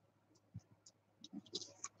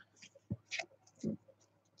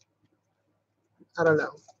 I don't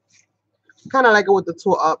know. Kind of like it with the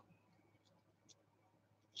tool up,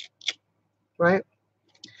 right?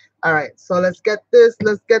 All right, so let's get this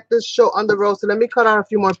show on the road. So let me cut out a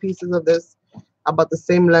few more pieces of this about the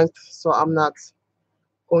same length so I'm not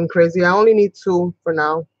going crazy. I only need 2 for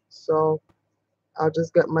now, so I'll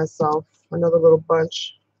just get myself another little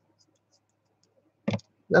bunch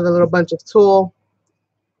of tulle,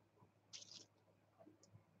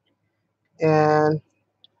 and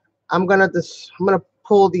I'm gonna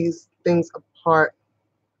pull these things apart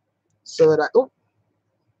so that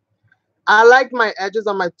I like my edges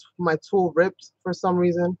on my tool ripped for some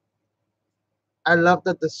reason. I love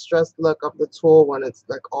the distressed look of the tool when it's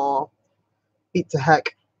like all beat to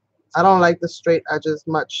heck. I don't like the straight edges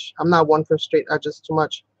much. I'm not one for straight edges too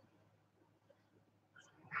much.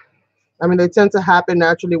 I mean, they tend to happen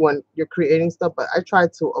naturally when you're creating stuff, but I try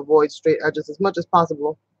to avoid straight edges as much as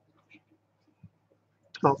possible.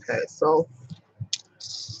 Okay, so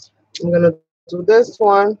I'm gonna do this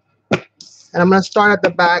one, and I'm gonna start at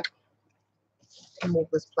the back. Move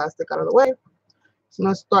this plastic out of the way. So I'm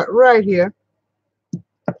gonna start right here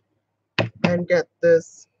and get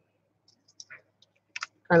this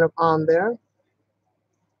kind of on there.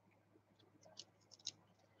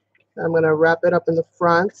 I'm gonna wrap it up in the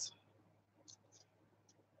front.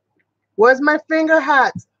 Where's my finger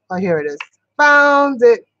hat? Oh, here it is. Found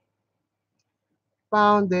it.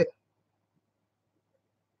 Found it.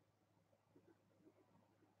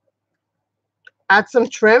 Add some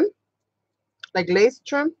trim, like lace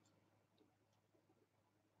trim,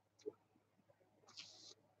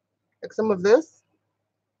 like some of this.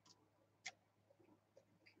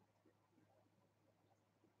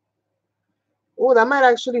 Oh, that might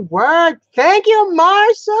actually work. Thank you,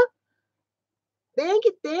 Marsha. Thank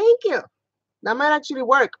you, thank you. That might actually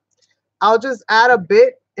work. I'll just add a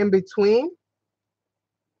bit in between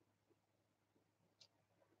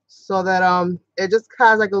so that it just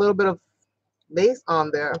has like a little bit of lace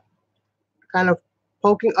on there, kind of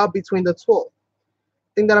poking up between the tulle. I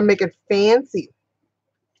think that'll make it fancy.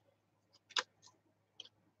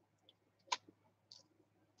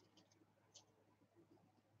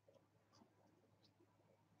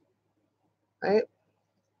 Right?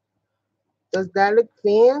 Does that look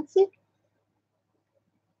fancy?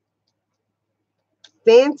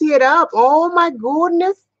 Fancy it up. Oh my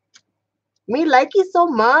goodness. Me like it so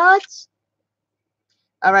much.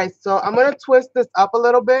 All right, so I'm gonna twist this up a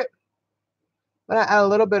little bit. I'm gonna add a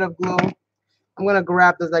little bit of glue. I'm gonna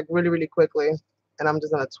grab this like really, really quickly, and I'm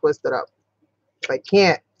just gonna twist it up. If I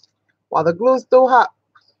can't, while the glue's still hot,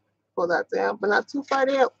 pull that down, but not too far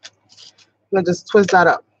down. I'm gonna just twist that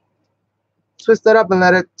up. Twist that up and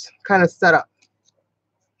let it kind of set up.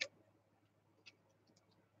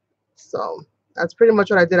 So that's pretty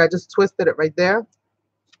much what I did. I just twisted it right there.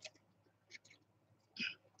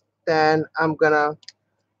 Then I'm gonna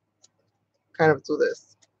kind of do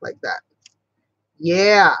this like that.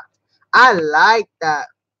 Yeah, I like that.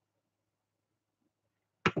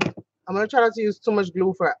 I'm gonna try not to use too much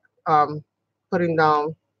glue for putting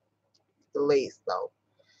down the lace though,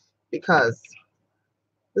 because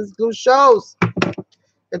this glue shows.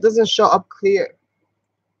 It doesn't show up clear.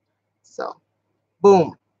 So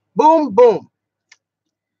boom, boom, boom.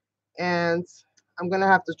 And I'm gonna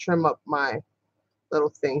have to trim up my little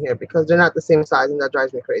thing here because they're not the same size, and that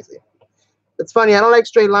drives me crazy. It's funny, I don't like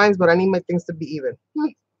straight lines, but I need my things to be even.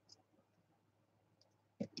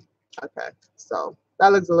 Okay, so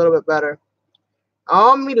that looks a little bit better.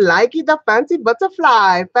 Oh, me like it, the fancy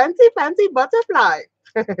butterfly. Fancy, fancy butterfly.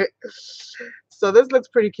 So this looks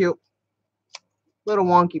pretty cute. Little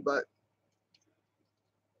wonky, but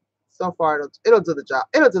so far it'll do the job.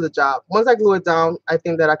 It'll do the job. Once I glue it down, I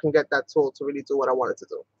think that I can get that tool to really do what I want it to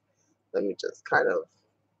do. Let me just kind of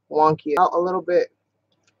wonky it out a little bit.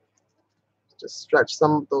 Just stretch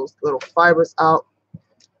some of those little fibers out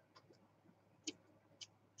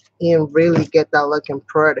and really get that looking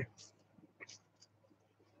pretty.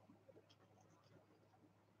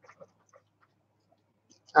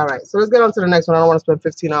 All right, so let's get on to the next one. I don't want to spend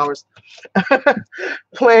 15 hours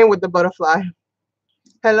playing with the butterfly.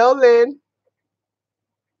 Hello, Lynn.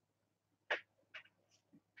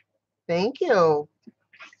 Thank you.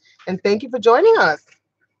 And thank you for joining us.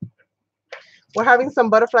 We're having some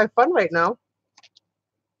butterfly fun right now.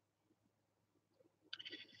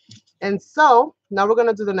 And so now we're going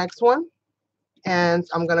to do the next one. And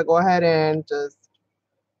I'm going to go ahead and just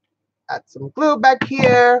add some glue back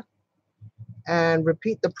here and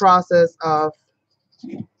repeat the process of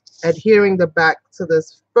adhering the back to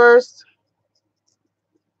this first.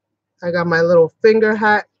 I got my little finger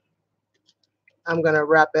hat. I'm going to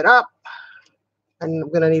wrap it up. And I'm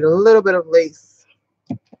going to need a little bit of lace.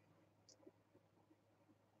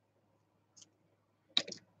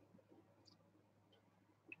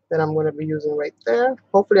 that I'm going to be using right there.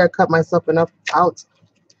 Hopefully I cut myself enough out.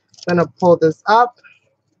 I'm going to pull this up.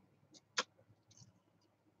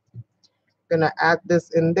 Going to add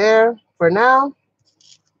this in there for now.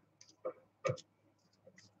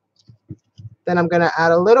 Then I'm going to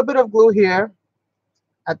add a little bit of glue here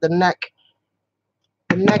at the neck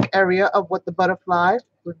area of what the butterfly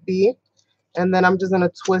would be. And then I'm just going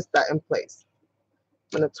to twist that in place.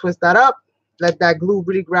 I'm going to twist that up, let that glue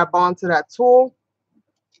really grab onto that tool.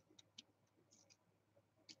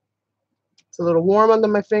 It's a little warm under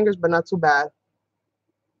my fingers, but not too bad.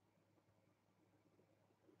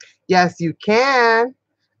 Yes, you can.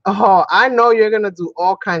 Oh, I know you're going to do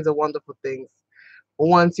all kinds of wonderful things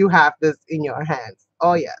once you have this in your hands.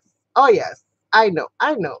 Oh, yes. Oh, yes. I know.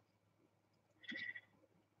 I know.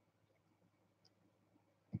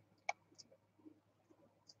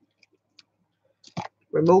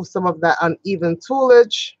 Remove some of that uneven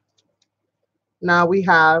toolage. Now we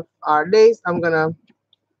have our lace. I'm going to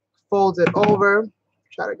fold it over.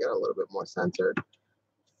 Try to get a little bit more centered.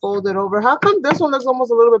 Fold it over. How come this one looks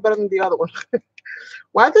almost a little bit better than the other one?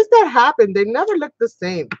 Why does that happen? They never look the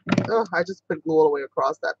same. Oh, I just put glue all the way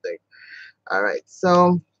across that thing. All right,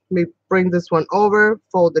 so let me bring this one over,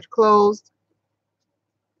 fold it closed.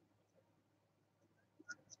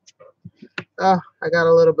 Oh, I got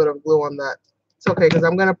a little bit of glue on that. It's okay, because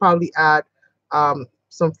I'm going to probably add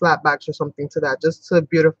some flat backs or something to that just to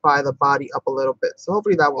beautify the body up a little bit. So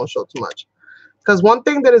hopefully that won't show too much. Because one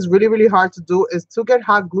thing that is really, really hard to do is to get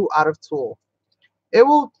hot glue out of tulle. It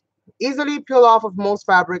will easily peel off of most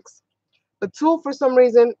fabrics. The tulle, for some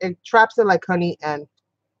reason, it traps it like honey, and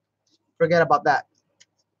forget about that.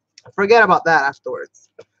 Forget about that afterwards.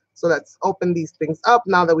 So let's open these things up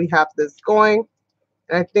now that we have this going.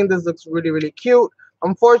 And I think this looks really, really cute.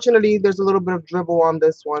 Unfortunately, there's a little bit of dribble on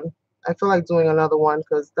this one. I feel like doing another one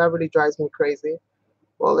because that really drives me crazy.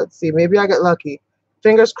 Well, let's see. Maybe I get lucky.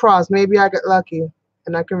 Fingers crossed. Maybe I get lucky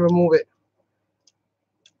and I can remove it.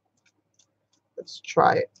 Let's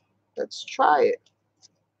try it. Let's try it.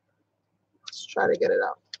 Let's try to get it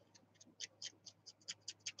out.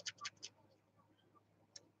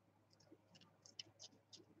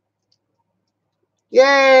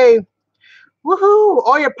 Yay! Woohoo!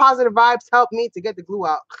 All your positive vibes help me to get the glue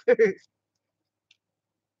out. Good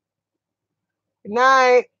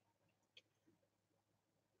night.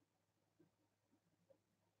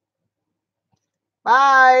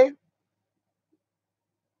 Bye.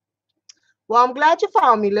 Well, I'm glad you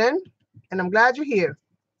found me, Lynn, and I'm glad you're here.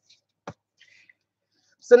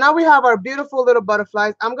 So now we have our beautiful little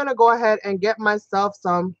butterflies. I'm going to go ahead and get myself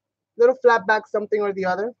some little flat back something or the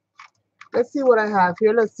other. Let's see what I have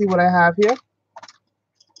here. Let's see what I have here.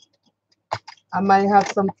 I might have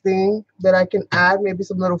something that I can add, maybe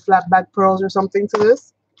some little flat back pearls or something to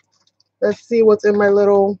this. Let's see what's in my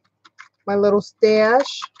little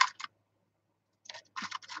stash.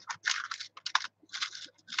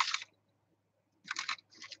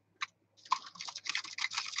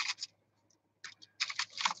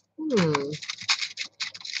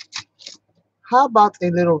 How about a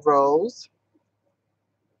little rose?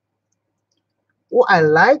 Oh, I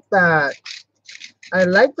like that. I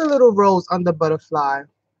like the little rose on the butterfly.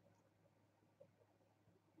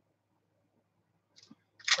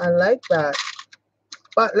 I like that.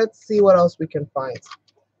 But let's see what else we can find.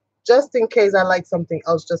 Just in case I like something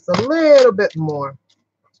else just a little bit more.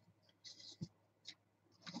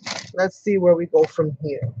 Let's see where we go from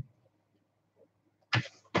here.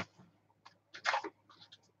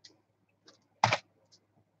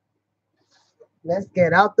 Let's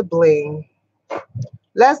get out the bling.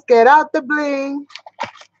 Let's get out the bling.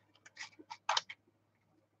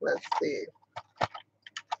 Let's see.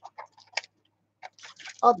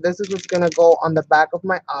 Oh, this is what's going to go on the back of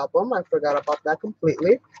my album. I forgot about that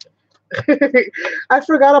completely. I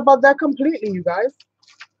forgot about that completely, you guys.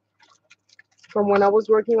 From when I was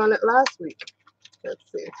working on it last week. Let's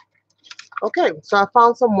see. Okay, so I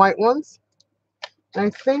found some white ones. I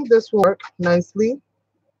think this will work nicely.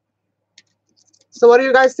 So what do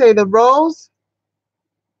you guys say? The rose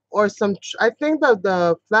or some, I think that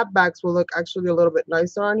the flat backs will look actually a little bit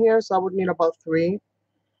nicer on here. So I would need about 3.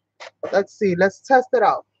 Let's see. Let's test it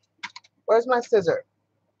out. Where's my scissor?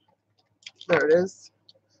 There it is.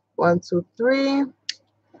 1, 2, 3.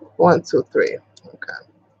 1, 2, 3. Okay.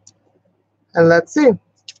 And let's see.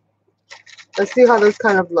 Let's see how this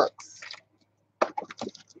kind of looks.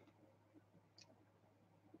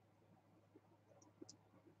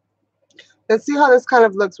 Let's see how this kind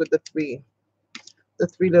of looks with the 3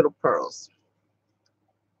 little pearls.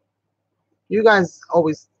 You guys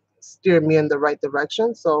always steer me in the right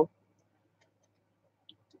direction, so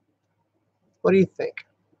what do you think?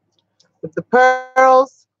 with the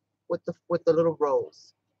pearls, with the little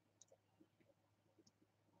rose.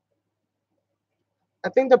 I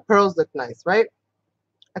think the pearls look nice, right?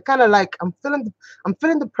 I kind of like. I'm feeling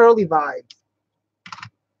the pearly vibes.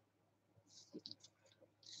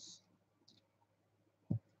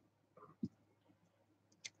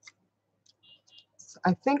 So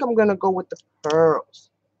I think I'm gonna go with the pearls.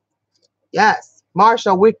 Yes,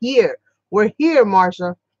 Marsha, we're here. We're here,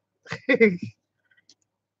 Marsha.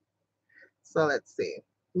 So let's see.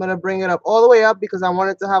 I'm gonna bring it up all the way up because I want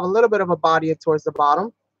it to have a little bit of a body towards the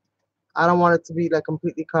bottom. I don't want it to be like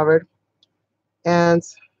completely covered. And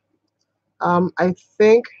I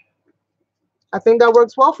think that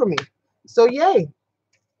works well for me. So yay,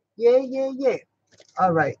 yay, yay, yay.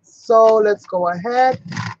 All right. So let's go ahead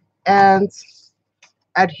and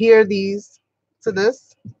adhere these to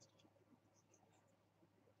this.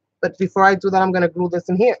 But before I do that, I'm gonna glue this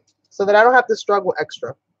in here so that I don't have to struggle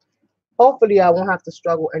extra. Hopefully, I won't have to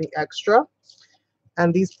struggle any extra.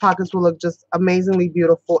 And these pockets will look just amazingly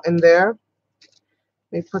beautiful in there.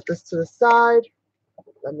 Let me put this to the side.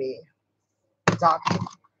 Let me dot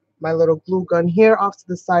my little glue gun here off to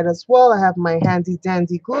the side as well. I have my handy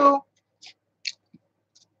dandy glue.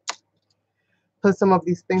 Put some of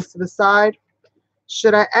these things to the side.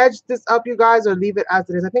 Should I edge this up, you guys, or leave it as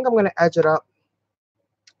it is? I think I'm going to edge it up.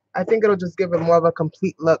 I think it'll just give it more of a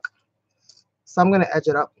complete look. So I'm going to edge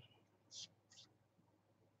it up.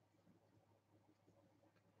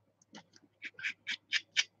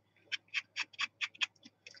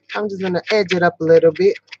 I'm just going to edge it up a little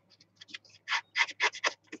bit.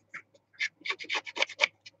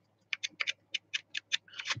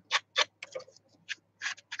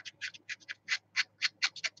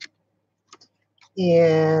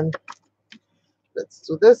 And let's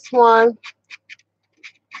do this one. You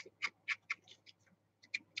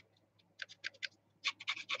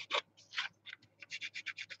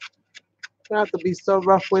don't have to be so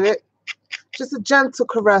rough with it. Just a gentle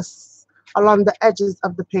caress along the edges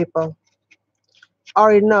of the paper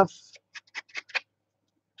are enough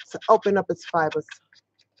to open up its fibers.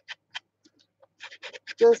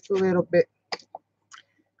 Just a little bit.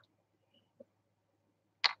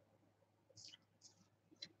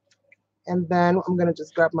 And then I'm going to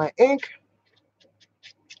just grab my ink.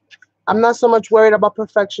 I'm not so much worried about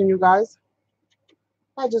perfection, you guys.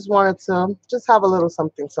 I just wanted to just have a little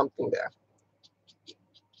something, something there.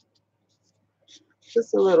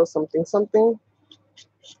 Just a little something, something.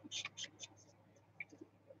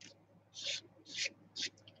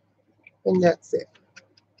 And that's it.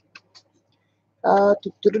 There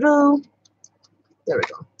we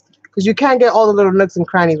go. Because you can't get all the little nooks and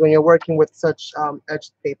crannies when you're working with such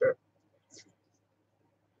edged paper.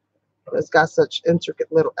 It's got such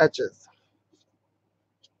intricate little edges.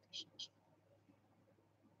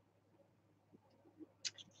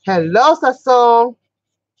 Hello, Sasson.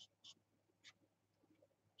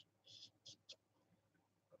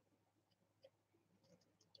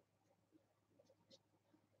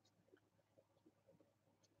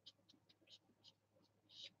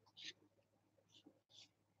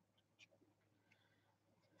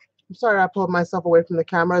 I'm sorry I pulled myself away from the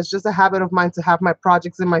camera. It's just a habit of mine to have my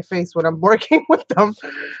projects in my face when I'm working with them.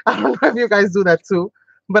 I don't know if you guys do that too,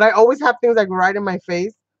 but I always have things like right in my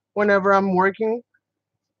face whenever I'm working,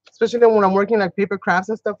 especially when I'm working like paper crafts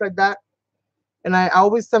and stuff like that. And I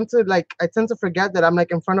always I tend to forget that I'm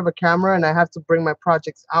like in front of a camera and I have to bring my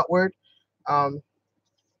projects outward. Um,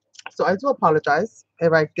 so I do apologize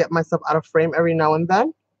if I get myself out of frame every now and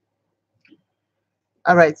then.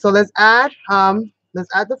 All right, so let's add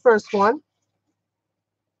the first one.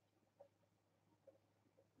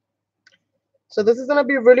 So this is gonna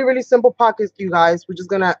be really, really simple pockets, you guys. We're just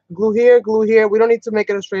gonna glue here, glue here. We don't need to make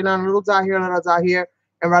it a straight line, a little dot here, a little dot here,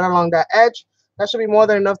 and right along that edge. That should be more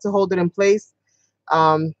than enough to hold it in place.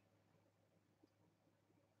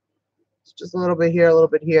 Just a little bit here, a little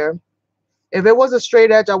bit here. If it was a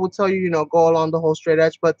straight edge, I would tell you, go along the whole straight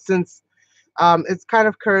edge. But since it's kind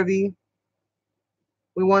of curvy,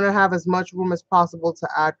 we want to have as much room as possible to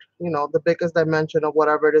add, the biggest dimension of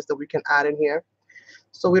whatever it is that we can add in here.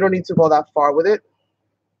 So we don't need to go that far with it.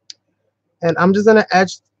 And I'm just going to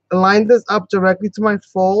line this up directly to my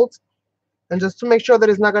fold. And just to make sure that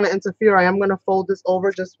it's not going to interfere, I am going to fold this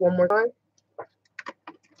over just one more time.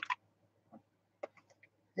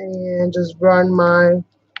 And just run my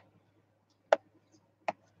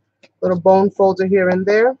little bone folder here and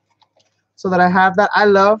there so that I have that.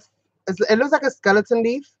 It looks like a skeleton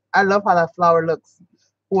leaf. I love how that flower looks.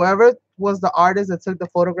 Whoever was the artist that took the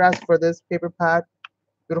photographs for this paper pad,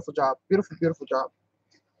 beautiful job. Beautiful, beautiful job.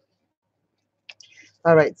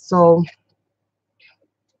 All right, so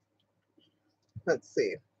Let's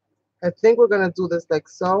see. I think we're going to do this like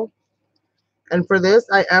so. And for this,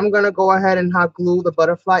 I am going to go ahead and hot glue the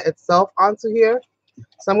butterfly itself onto here.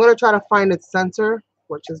 So I'm going to try to find its center,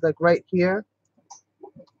 which is like right here.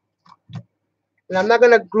 And I'm not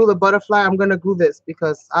going to glue the butterfly. I'm going to glue this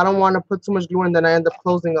because I don't want to put too much glue and then I end up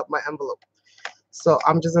closing up my envelope. So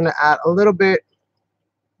I'm just going to add a little bit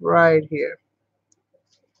right here.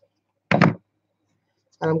 And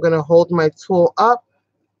I'm going to hold my tool up,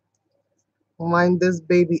 line this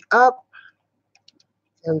baby up,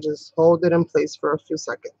 and just hold it in place for a few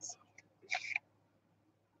seconds.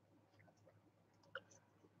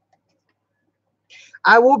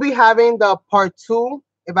 I will be having the part 2.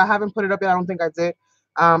 If I haven't put it up yet, I don't think I did.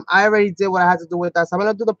 I already did what I had to do with that. So I'm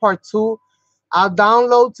going to do the part 2. I'll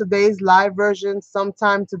download today's live version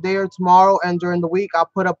sometime today or tomorrow, and during the week, I'll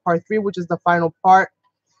put up part 3, which is the final part,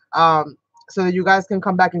 so that you guys can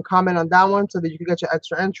come back and comment on that one so that you can get your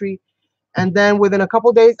extra entry. And then within a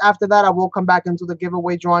couple days after that, I will come back and do the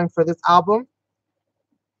giveaway drawing for this album.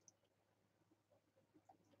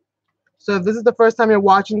 So if this is the first time you're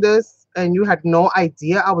watching this and you had no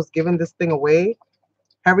idea I was giving this thing away,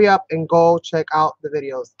 hurry up and go check out the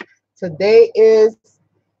videos. Today is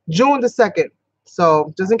June the 2nd.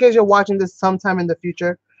 So just in case you're watching this sometime in the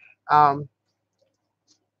future,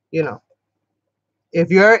 you know, if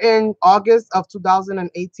you're in August of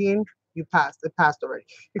 2018, you passed. It passed already.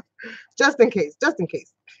 Just in case, just in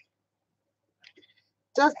case,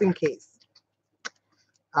 just in case.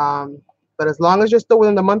 But as long as you're still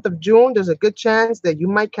within the month of June, there's a good chance that you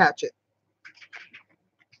might catch it.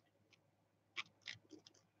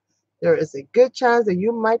 There is a good chance that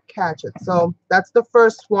you might catch it. So that's the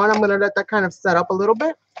first one. I'm going to let that kind of set up a little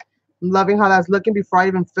bit. I'm loving how that's looking before I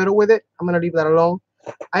even fiddle with it. I'm going to leave that alone.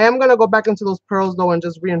 I am going to go back into those pearls, though, and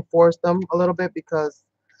just reinforce them a little bit because,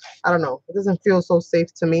 I don't know, it doesn't feel so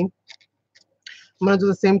safe to me. I'm going to do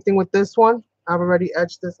the same thing with this one. I've already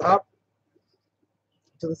edged this up.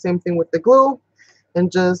 Do the same thing with the glue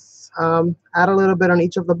and just add a little bit on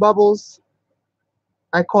each of the bubbles.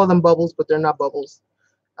 I call them bubbles, but they're not bubbles.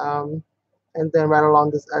 And then right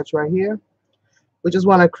along this edge right here. We just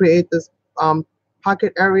want to create this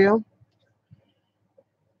pocket area.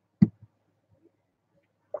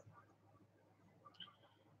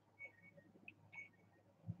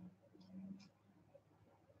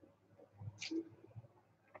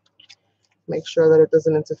 Make sure that it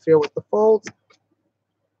doesn't interfere with the folds.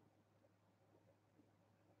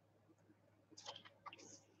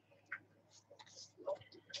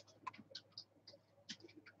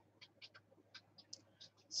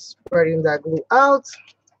 Spreading that glue out.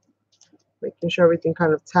 Making sure everything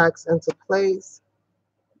kind of tacks into place.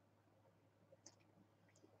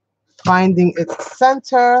 Finding its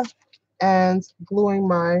center and gluing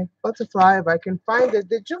my butterfly if I can find it.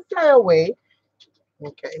 Did you fly away?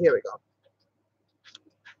 Okay, here we go.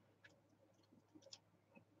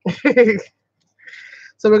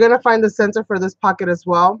 So we're going to find the center for this pocket as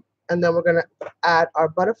well. And then we're going to add our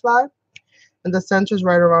butterfly. And the center is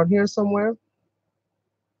right around here somewhere.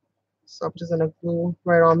 So I'm just going to glue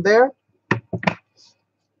right on there. I'm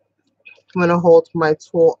going to hold my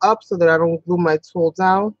tool up so that I don't glue my tool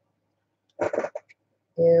down.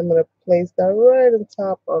 And I'm going to place that right on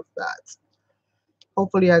top of that.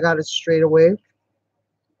 Hopefully I got it straight away.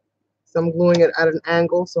 So I'm gluing it at an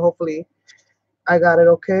angle. So hopefully I got it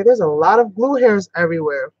okay. There's a lot of glue hairs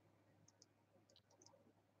everywhere.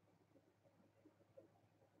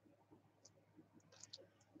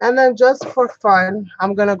 And then just for fun,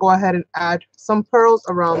 I'm going to go ahead and add some pearls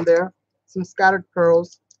around there. Some scattered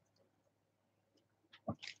pearls.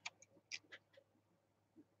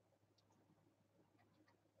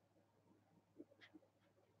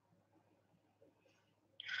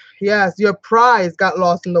 Yes, your prize got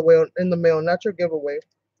lost in the mail, not your giveaway.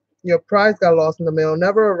 Your prize got lost in the mail,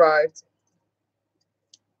 never arrived.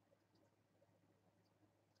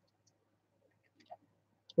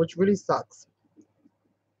 Which really sucks.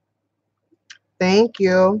 Thank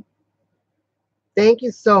you. Thank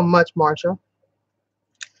you so much, Marsha.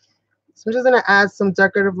 So I'm just going to add some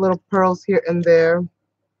decorative little pearls here and there.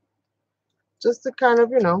 Just to kind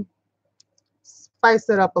of, spice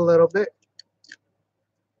it up a little bit.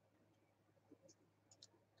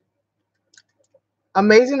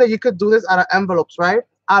 Amazing that you could do this out of envelopes, right?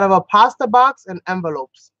 Out of a pasta box and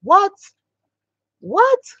envelopes. What?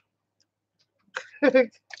 What?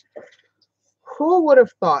 Who would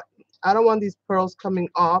have thought? I don't want these pearls coming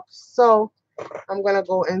off, so I'm going to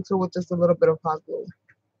go into with just a little bit of hot glue.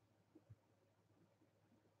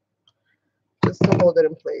 Just to hold it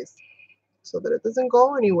in place so that it doesn't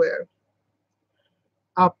go anywhere.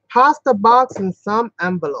 A pasta box and some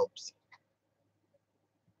envelopes.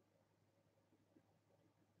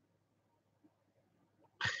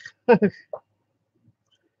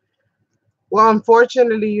 Well,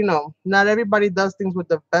 unfortunately, not everybody does things with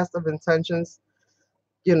the best of intentions.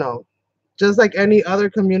 You know, just like any other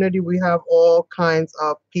community, we have all kinds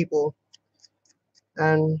of people.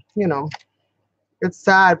 And, it's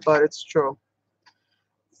sad, but it's true.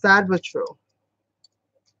 Sad, but true.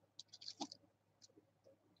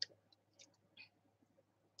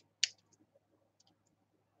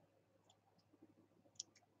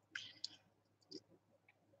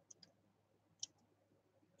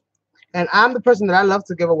 And I'm the person that I love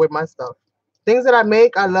to give away my stuff. Things that I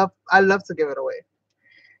make, I love to give it away.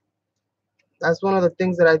 That's one of the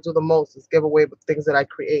things that I do the most is give away the things that I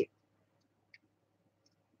create.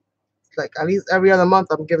 Like at least every other month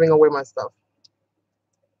I'm giving away my stuff.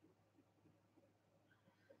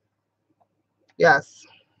 Yes.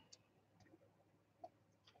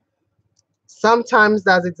 Sometimes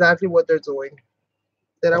that's exactly what they're doing.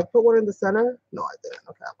 Did I put one in the center? No, I didn't.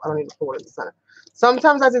 Okay, I don't need to put one in the center.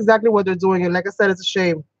 Sometimes that's exactly what they're doing. And like I said, it's a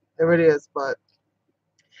shame. It really is. But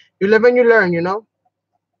you live and you learn, You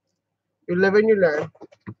live and you learn.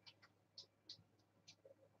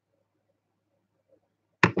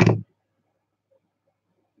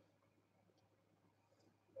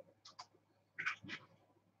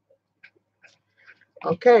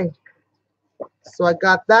 Okay. So I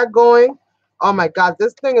got that going. Oh my God,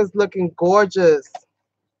 this thing is looking gorgeous.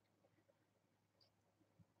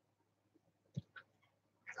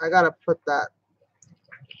 I gotta put that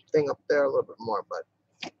thing up there a little bit more, but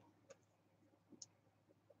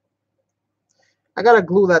I gotta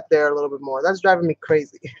glue that there a little bit more. That's driving me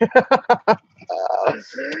crazy.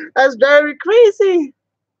 That's driving me crazy.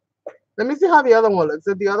 Let me see how the other one looks.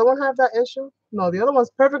 Did the other one have that issue? No, the other one's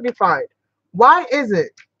perfectly fine. Why is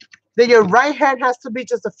it that your right hand has to be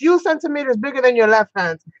just a few centimeters bigger than your left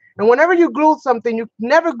hand? And whenever you glue something, you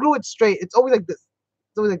never glue it straight. It's always like this.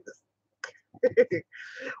 It's always like this.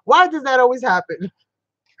 Why does that always happen?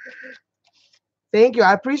 Thank you.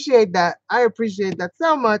 I appreciate that. I appreciate that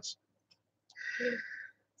so much.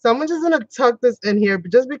 So I'm just gonna tuck this in here,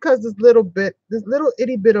 but just because this little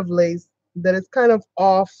itty bit of lace that is kind of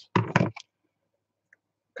off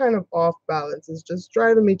balance is just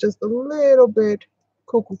driving me just a little bit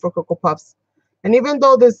cuckoo for Cocoa Puffs. And even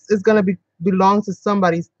though this is gonna belong to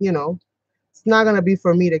somebody, it's not gonna be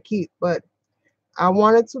for me to keep. But I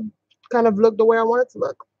want it to kind of look the way I want it to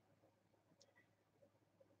look.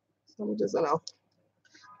 So I'm just gonna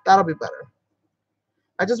that'll be better.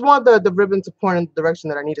 I just want the ribbon to point in the direction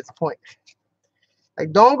that I need it to point.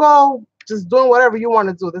 Like don't go just doing whatever you want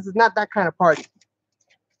to do. This is not that kind of party.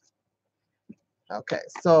 Okay,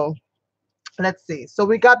 so let's see. So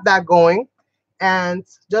we got that going. And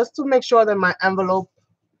just to make sure that my envelope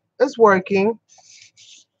is working,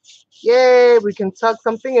 yay, we can tuck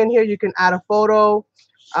something in here. You can add a photo.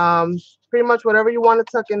 Pretty much whatever you want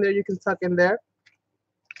to tuck in there, you can tuck in there.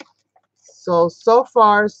 So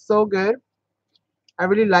far, so good. I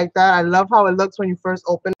really like that. I love how it looks when you first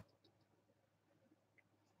open it.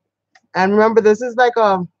 And remember, this is like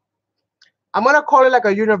I'm going to call it like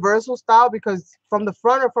a universal style because from the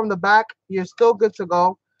front or from the back, you're still good to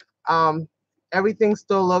go. Everything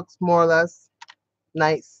still looks more or less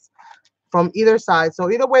nice from either side. So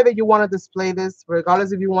either way that you want to display this,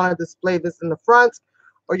 regardless if you want to display this in the front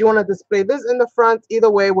or you want to display this in the front, either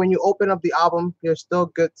way, when you open up the album, you're still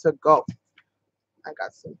good to go. I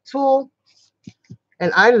got some tulle.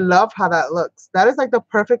 And I love how that looks. That is like the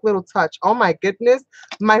perfect little touch. Oh my goodness.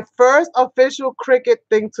 My first official Cricut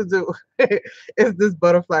thing to do is this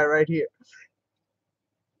butterfly right here.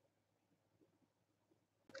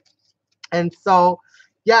 And so,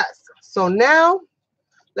 yes. So now,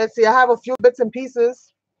 let's see. I have a few bits and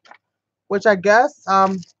pieces, which I guess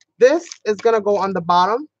this is going to go on the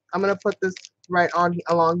bottom. I'm going to put this right on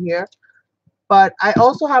along here. But I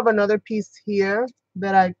also have another piece here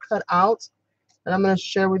that I cut out. And I'm going to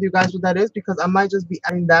share with you guys what that is because I might just be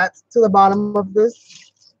adding that to the bottom of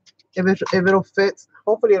this. If it'll fit.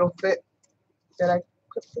 Hopefully it'll fit. Did I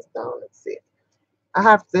put this down? Let's see. I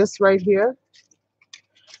have this right here.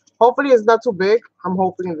 Hopefully it's not too big. I'm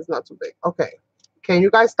hoping it's not too big. Okay. Can you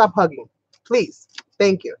guys stop hugging? Please.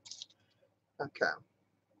 Thank you. Okay.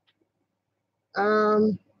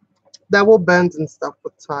 That will bend and stuff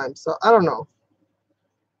with time. So I don't know.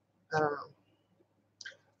 I don't know.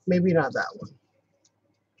 Maybe not that one.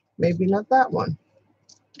 Maybe not that one.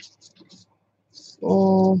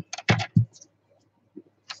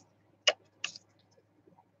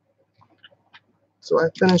 So I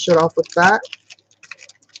finish it off with that.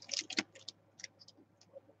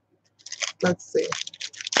 Let's see.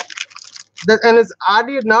 And it's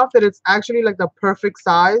oddly enough that it's actually like the perfect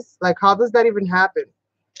size. Like, how does that even happen?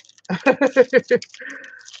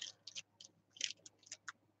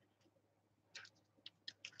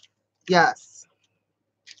 Yes,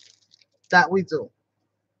 that we do.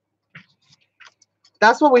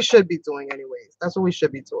 That's what we should be doing anyways. That's what we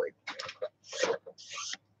should be doing.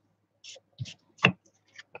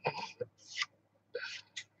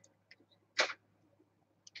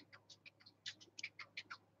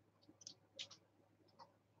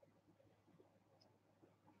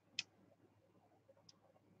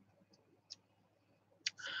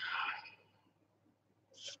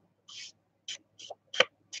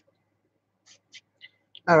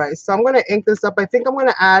 All right, so I'm gonna ink this up. I think I'm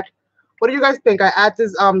gonna add, what do you guys think? I add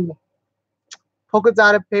this polka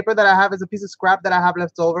dotted paper that I have as a piece of scrap that I have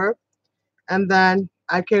left over. And then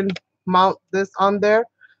I can mount this on there.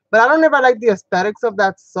 But I don't ever like the aesthetics of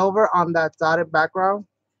that silver on that dotted background.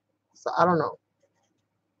 So I don't know.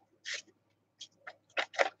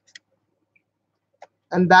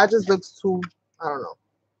 And that just looks too, I don't know.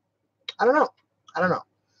 I don't know. I don't know.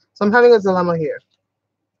 So I'm having a dilemma here.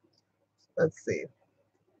 Let's see.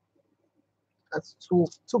 That's too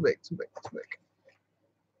big, too big, too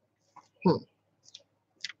big.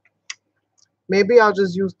 Maybe I'll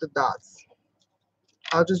just use the dots.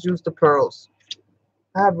 I'll just use the pearls.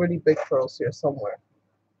 I have really big pearls here somewhere.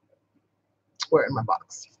 Where in my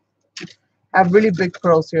box? I have really big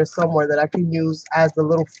pearls here somewhere that I can use as the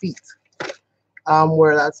little feet.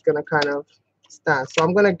 Where that's gonna kind of stand. So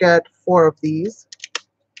I'm gonna get 4 of these.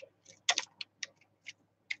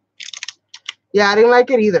 Yeah, I didn't like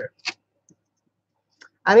it either.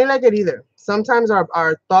 I didn't like it either. Sometimes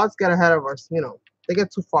our thoughts get ahead of us, you know, they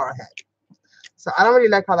get too far ahead. So I don't really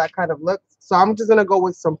like how that kind of looks. So I'm just gonna go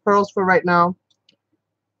with some pearls for right now.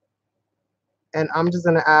 And I'm just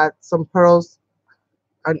gonna add some pearls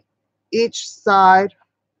on each side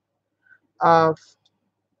of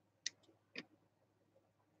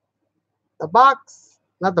the box,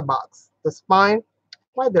 not the box, the spine.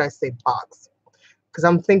 Why did I say box? Because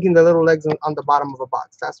I'm thinking the little legs on the bottom of a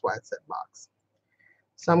box. That's why I said box.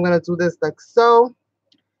 So I'm gonna do this like so,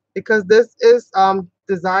 because this is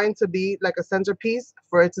designed to be like a centerpiece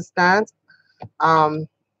for it to stand. And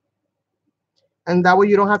that way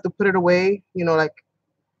you don't have to put it away, you know, like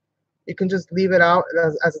you can just leave it out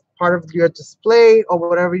as part of your display or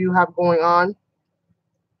whatever you have going on.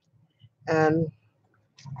 And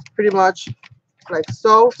pretty much like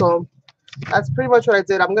so. So that's pretty much what I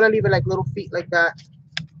did. I'm gonna leave it like little feet like that,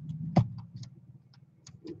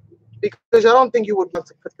 because I don't think you would want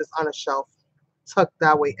to put this on a shelf tucked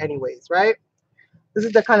that way anyways, right? This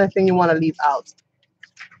is the kind of thing you want to leave out.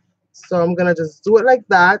 So I'm gonna just do it like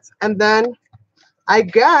that. And then I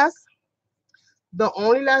guess the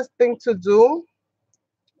only last thing to do,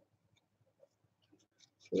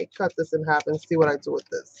 let me cut this in half and see what I do with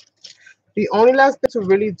this. The only last thing to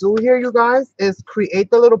really do here, you guys, is create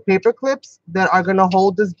the little paper clips that are gonna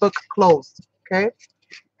hold this book closed, okay?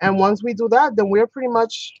 And once we do that, then we're pretty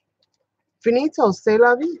much finito, c'est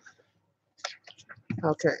la vie.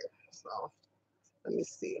 Okay, so let me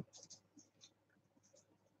see.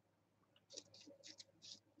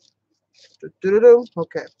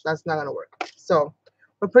 Okay, that's not gonna work. So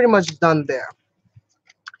we're pretty much done there.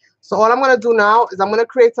 So all I'm gonna do now is I'm gonna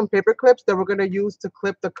create some paper clips that we're gonna use to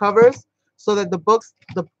clip the covers so that the books,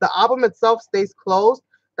 the album itself stays closed.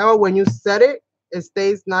 That way when you set it, it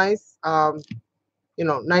stays nice, you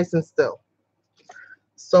know, nice and still.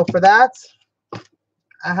 So for that,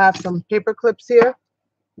 I have some paper clips here.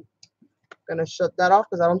 Gonna shut that off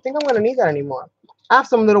because I don't think I'm gonna need that anymore. I have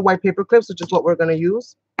some little white paper clips, which is what we're gonna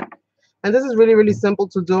use. And this is really, really simple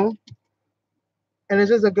to do. And it's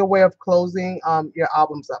just a good way of closing your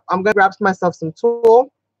albums up. I'm gonna grab myself some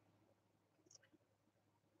tulle.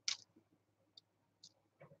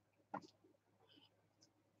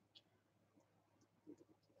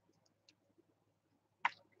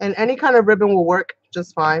 And any kind of ribbon will work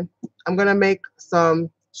just fine. I'm gonna make some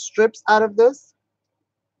strips out of this.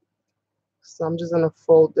 So I'm just gonna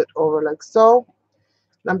fold it over like so.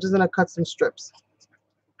 And I'm just gonna cut some strips.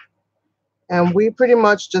 And we pretty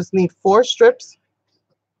much just need 4 strips.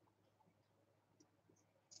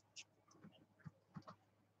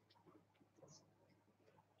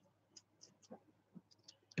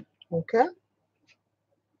 Okay.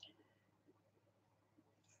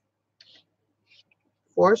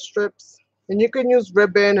 4 strips. And you can use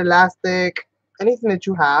ribbon, elastic, anything that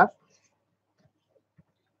you have.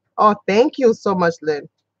 Oh, thank you so much, Lynn.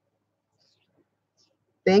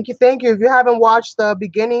 Thank you, thank you. If you haven't watched the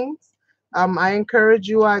beginnings, I encourage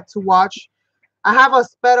you to watch. I have a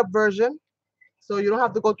sped up version, so you don't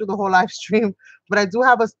have to go through the whole live stream, but I do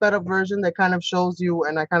have a sped up version that kind of shows you,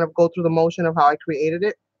 and I kind of go through the motion of how I created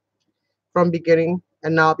it. from beginning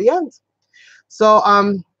and now the end. So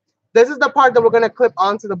this is the part that we're going to clip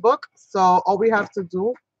onto the book. So all we have to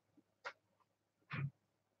do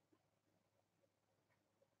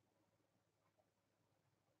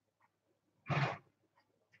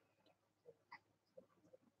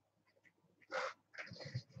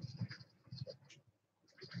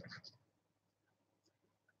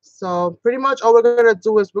so pretty much all we're going to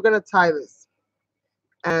do is we're going to tie this.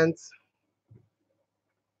 And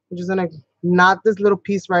we're just going to knot this little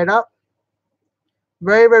piece right up.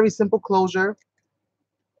 Very, very simple closure.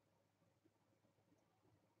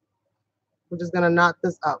 We're just going to knot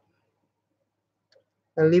this up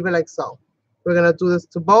and leave it like so. We're going to do this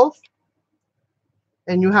to both.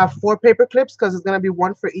 And you have 4 paper clips because it's going to be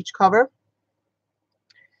 1 for each cover.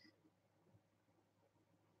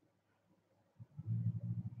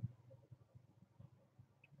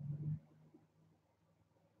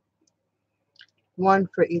 One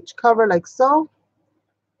for each cover like so.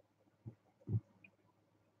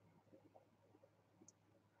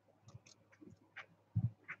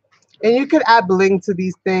 And you could add bling to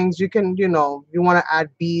these things. You can, you know, you want to add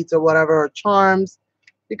beads or whatever, or charms.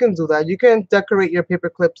 You can do that. You can decorate your paper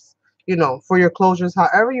clips, you know, for your closures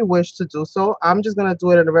however you wish to do so. I'm just going to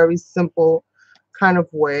do it in a very simple kind of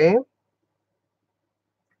way.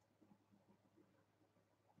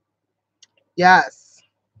 Yes.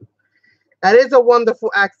 That is a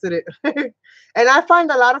wonderful accident. And I find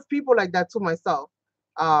a lot of people like that too myself.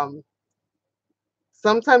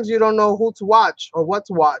 Sometimes you don't know who to watch or what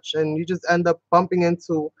to watch, and you just end up bumping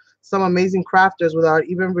into some amazing crafters without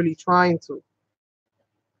even really trying to.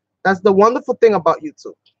 That's the wonderful thing about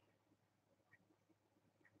YouTube.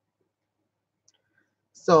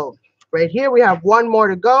 So right here we have 1 more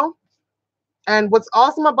to go. And what's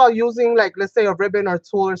awesome about using, like, let's say a ribbon or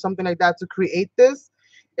tool or something like that to create this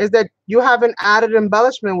is that you have an added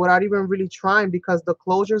embellishment without even really trying, because the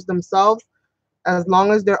closures themselves, as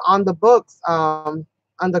long as they're on the books, on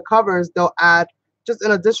the covers, they'll add just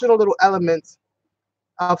an additional little element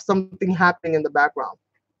of something happening in the background.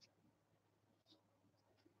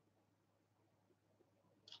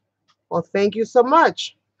 Well, thank you so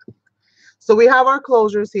much. So we have our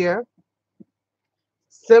closures here.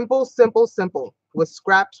 Simple, simple, simple, with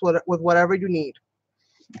scraps, with whatever you need.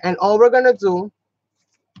 And all we're going to do,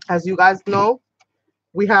 as you guys know,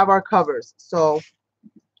 we have our covers. So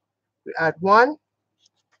we add 1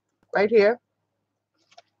 right here.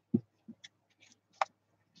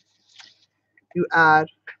 You add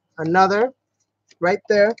another right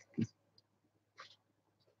there.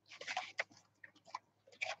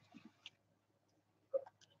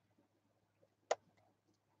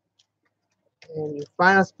 And you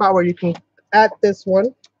find a spot where you can add this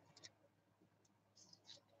one.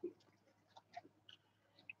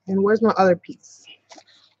 And where's my other piece?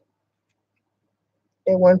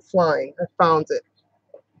 It went flying. I found it.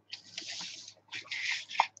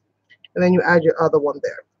 And then you add your other one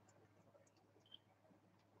there.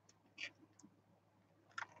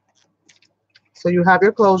 So you have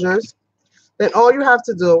your closures. Then all you have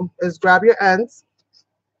to do is grab your ends.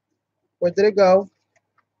 Where did it go?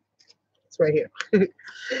 It's right here.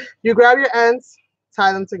 You grab your ends,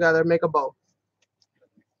 tie them together, make a bow.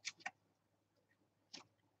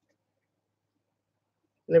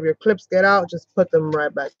 And if your clips get out, just put them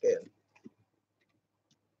right back in.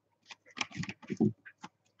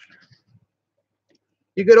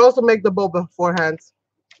 You could also make the bow beforehand.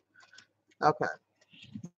 Okay.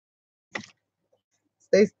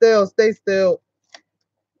 Stay still, stay still.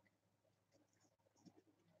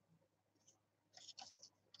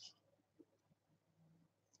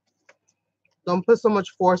 Don't put so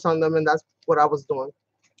much force on them, and that's what I was doing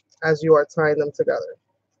as you are tying them together.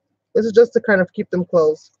 This is just to kind of keep them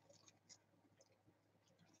closed.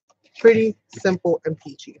 Pretty simple and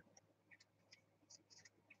peachy.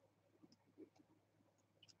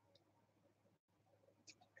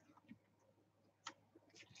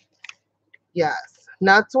 Yes,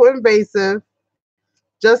 not too invasive.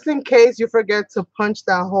 Just in case you forget to punch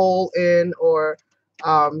that hole in, or,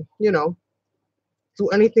 you know, do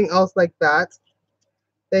anything else like that,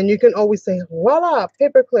 then you can always say, voila,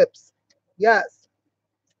 paper clips. Yes.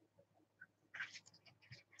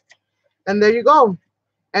 And there you go.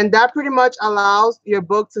 And that pretty much allows your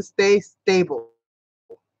book to stay stable.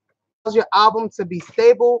 Allows your album to be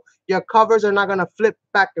stable. Your covers are not going to flip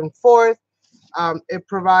back and forth.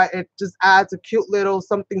 It just adds a cute little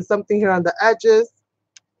something here on the edges.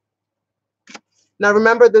 Now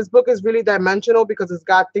remember, this book is really dimensional because it's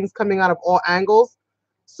got things coming out of all angles.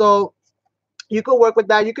 So you can work with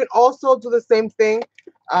that. You can also do the same thing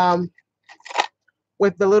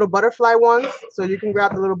with the little butterfly ones. So you can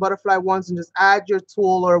grab the little butterfly ones and just add your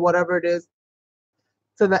tool or whatever it is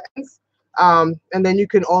to the ends. And then you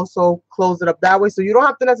can also close it up that way. So you don't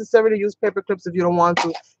have to necessarily use paper clips if you don't want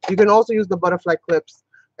to. You can also use the butterfly clips,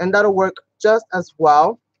 and that'll work just as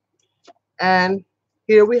well. And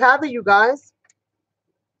here we have it, you guys.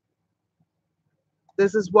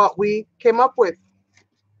 This is what we came up with.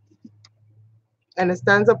 And it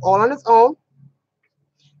stands up all on its own.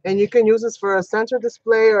 And you can use this for a center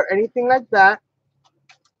display or anything like that.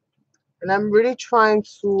 And I'm really trying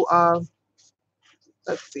to,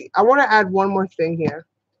 let's see. I want to add one more thing here,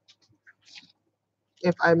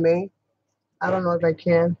 if I may. I don't know if I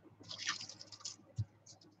can.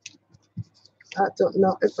 I don't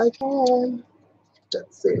know if I can.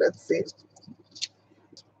 Let's see, let's see.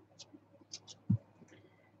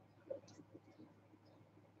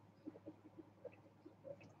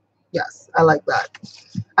 Yes, I like that.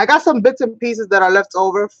 I got some bits and pieces that are left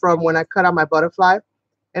over from when I cut out my butterfly.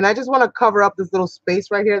 And I just want to cover up this little space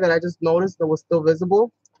right here that I just noticed that was still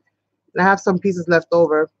visible. And I have some pieces left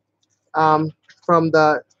over from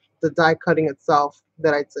the die cutting itself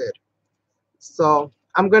that I did. So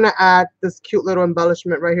I'm going to add this cute little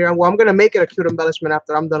embellishment right here. Well, I'm going to make it a cute embellishment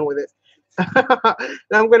after I'm done with it.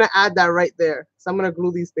 And I'm going to add that right there. So I'm going to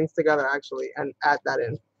glue these things together actually and add that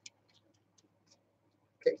in.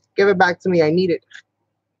 Okay, give it back to me. I need it.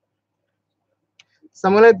 So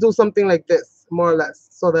I'm going to do something like this, more or less,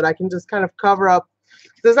 so that I can just kind of cover up.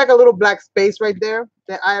 There's like a little black space right there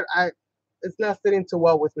that it's not sitting too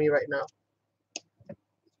well with me right now.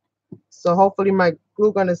 So hopefully my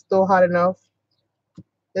glue gun is still hot enough.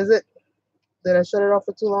 Is it? Did I shut it off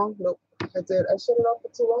for too long? Nope, I did. I shut it off for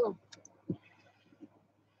too long.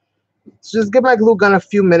 So just give my glue gun a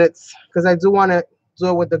few minutes because I do want to do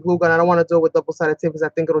it with the glue gun. I don't want to do it with double-sided tape because I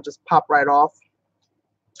think it'll just pop right off.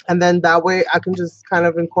 And then that way I can just kind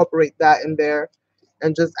of incorporate that in there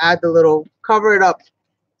and just add the little, cover it up.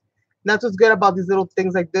 And that's what's good about these little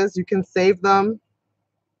things like this. You can save them.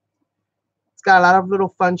 It's got a lot of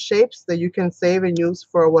little fun shapes that you can save and use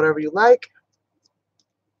for whatever you like.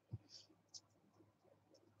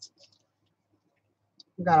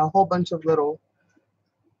 You got a whole bunch of little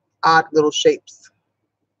odd little shapes.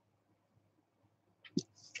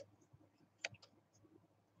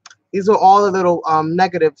 These are all the little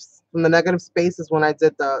negatives from the negative spaces when I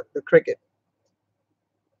did the cricket.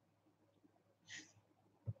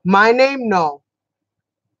 My name, no.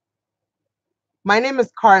 My name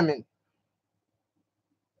is Carmen.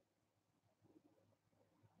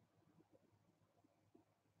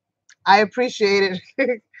 I appreciate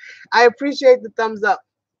it. I appreciate the thumbs up.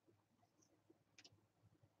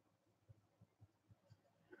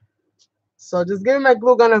 So just give me my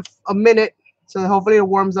glue gun a minute so hopefully it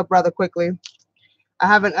warms up rather quickly. I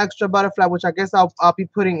have an extra butterfly, which I guess I'll be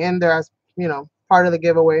putting in there as, you know, part of the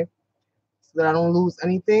giveaway so that I don't lose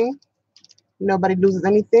anything. Nobody loses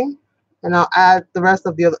anything. And I'll add the rest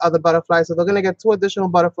of the other butterflies. So they're going to get 2 additional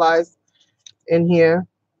butterflies in here.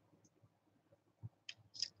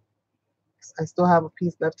 I still have a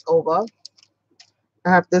piece left over. I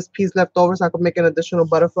have this piece left over so I can make an additional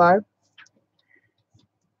butterfly.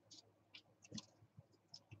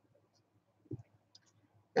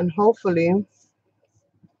 And hopefully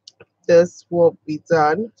this will be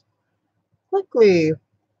done quickly.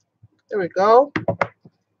 There we go.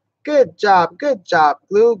 Good job,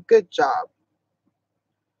 glue, good job.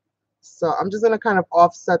 So I'm just going to kind of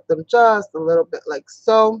offset them just a little bit like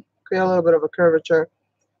so, create a little bit of a curvature.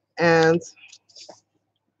 And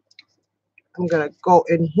I'm going to go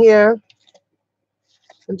in here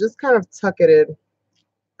and just kind of tuck it in.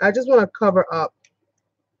 I just want to cover up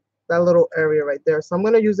that little area right there. So I'm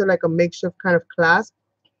going to use it like a makeshift kind of clasp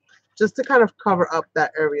just to kind of cover up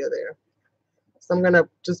that area there. So I'm going to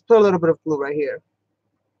just put a little bit of glue right here.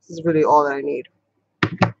 This is really all that I need.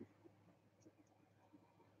 I'm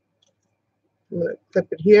going to clip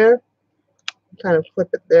it here, kind of clip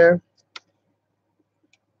it there.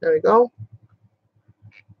 There we go.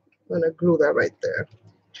 I'm going to glue that right there.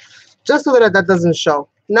 Just so that doesn't show.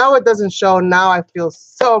 Now it doesn't show. Now I feel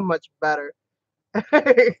so much better.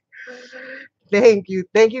 Thank you.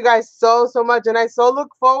 Thank you guys so much. And I so look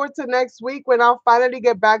forward to next week when I'll finally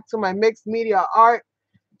get back to my mixed media art.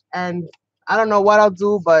 And I don't know what I'll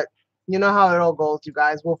do, but you know how it all goes, you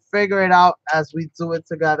guys. We'll figure it out as we do it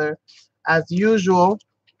together. As usual,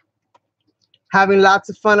 having lots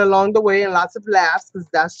of fun along the way and lots of laughs because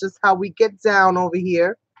that's just how we get down over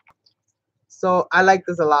here. So I like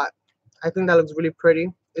this a lot. I think that looks really pretty.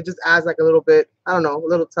 It just adds like a little bit, I don't know, a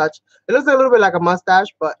little touch. It looks a little bit like a mustache,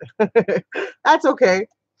 but that's okay.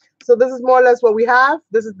 So this is more or less what we have.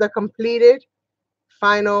 This is the completed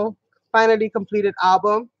finally completed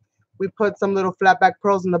album. We put some little flat back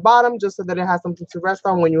pearls in the bottom just so that it has something to rest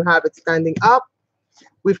on when you have it standing up.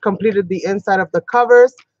 We've completed the inside of the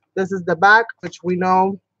covers. This is the back, which we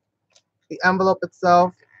know the envelope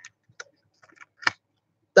itself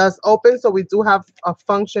does open. So we do have a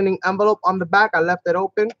functioning envelope on the back. I left it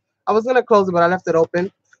open. I was going to close it, but I left it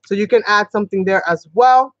open. So you can add something there as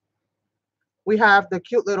well. We have the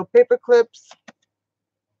cute little paper clips,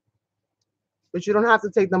 but you don't have to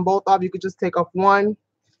take them both off. You could just take off one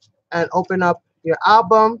and open up your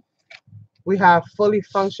album. We have fully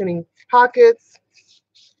functioning pockets.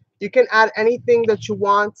 You can add anything that you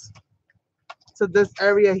want to this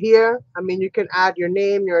area here. I mean, you can add your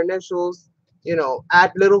name, your initials, you know,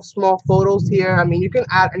 add little small photos here. I mean, you can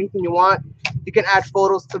add anything you want. You can add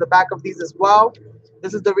photos to the back of these as well.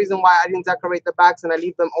 This is the reason why I didn't decorate the backs and I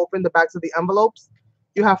leave them open, the backs of the envelopes.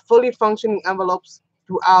 You have fully functioning envelopes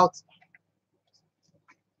throughout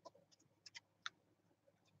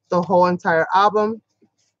the whole entire album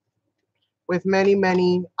with many,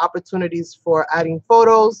 many opportunities for adding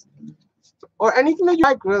photos or anything that you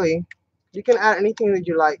like, really. You can add anything that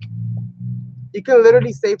you like. You can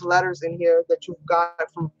literally save letters in here that you've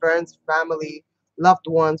got from friends, family, loved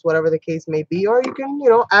ones, whatever the case may be, or you can, you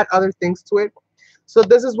know, add other things to it. So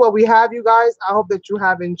this is what we have, you guys. I hope that you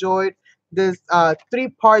have enjoyed this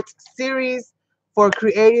three-part series for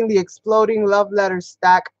creating the Exploding Love Letter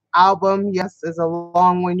Stack album. Yes, it's a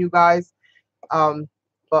long one, you guys. Um,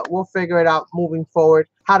 but we'll figure it out moving forward,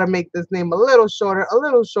 how to make this name a little shorter, a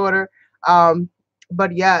little shorter.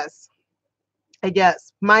 But yes, I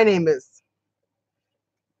guess my name is.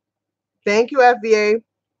 Thank you, FVA.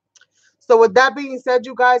 So with that being said,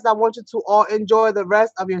 you guys, I want you to all enjoy the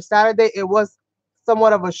rest of your Saturday. It was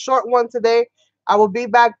somewhat of a short one today. I will be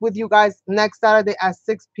back with you guys next Saturday at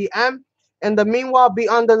 6 p.m. In the meanwhile, be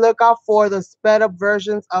on the lookout for the sped up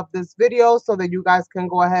versions of this video so that you guys can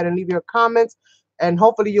go ahead and leave your comments. And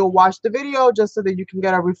hopefully you'll watch the video just so that you can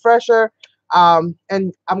get a refresher. And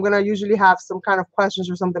I'm going to usually have some kind of questions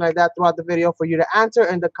or something like that throughout the video for you to answer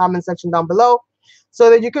in the comment section down below so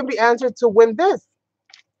that you can be answered to win this.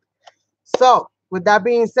 So, with that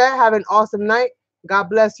being said, have an awesome night. God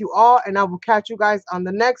bless you all, and I will catch you guys on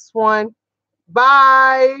the next one.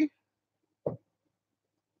 Bye.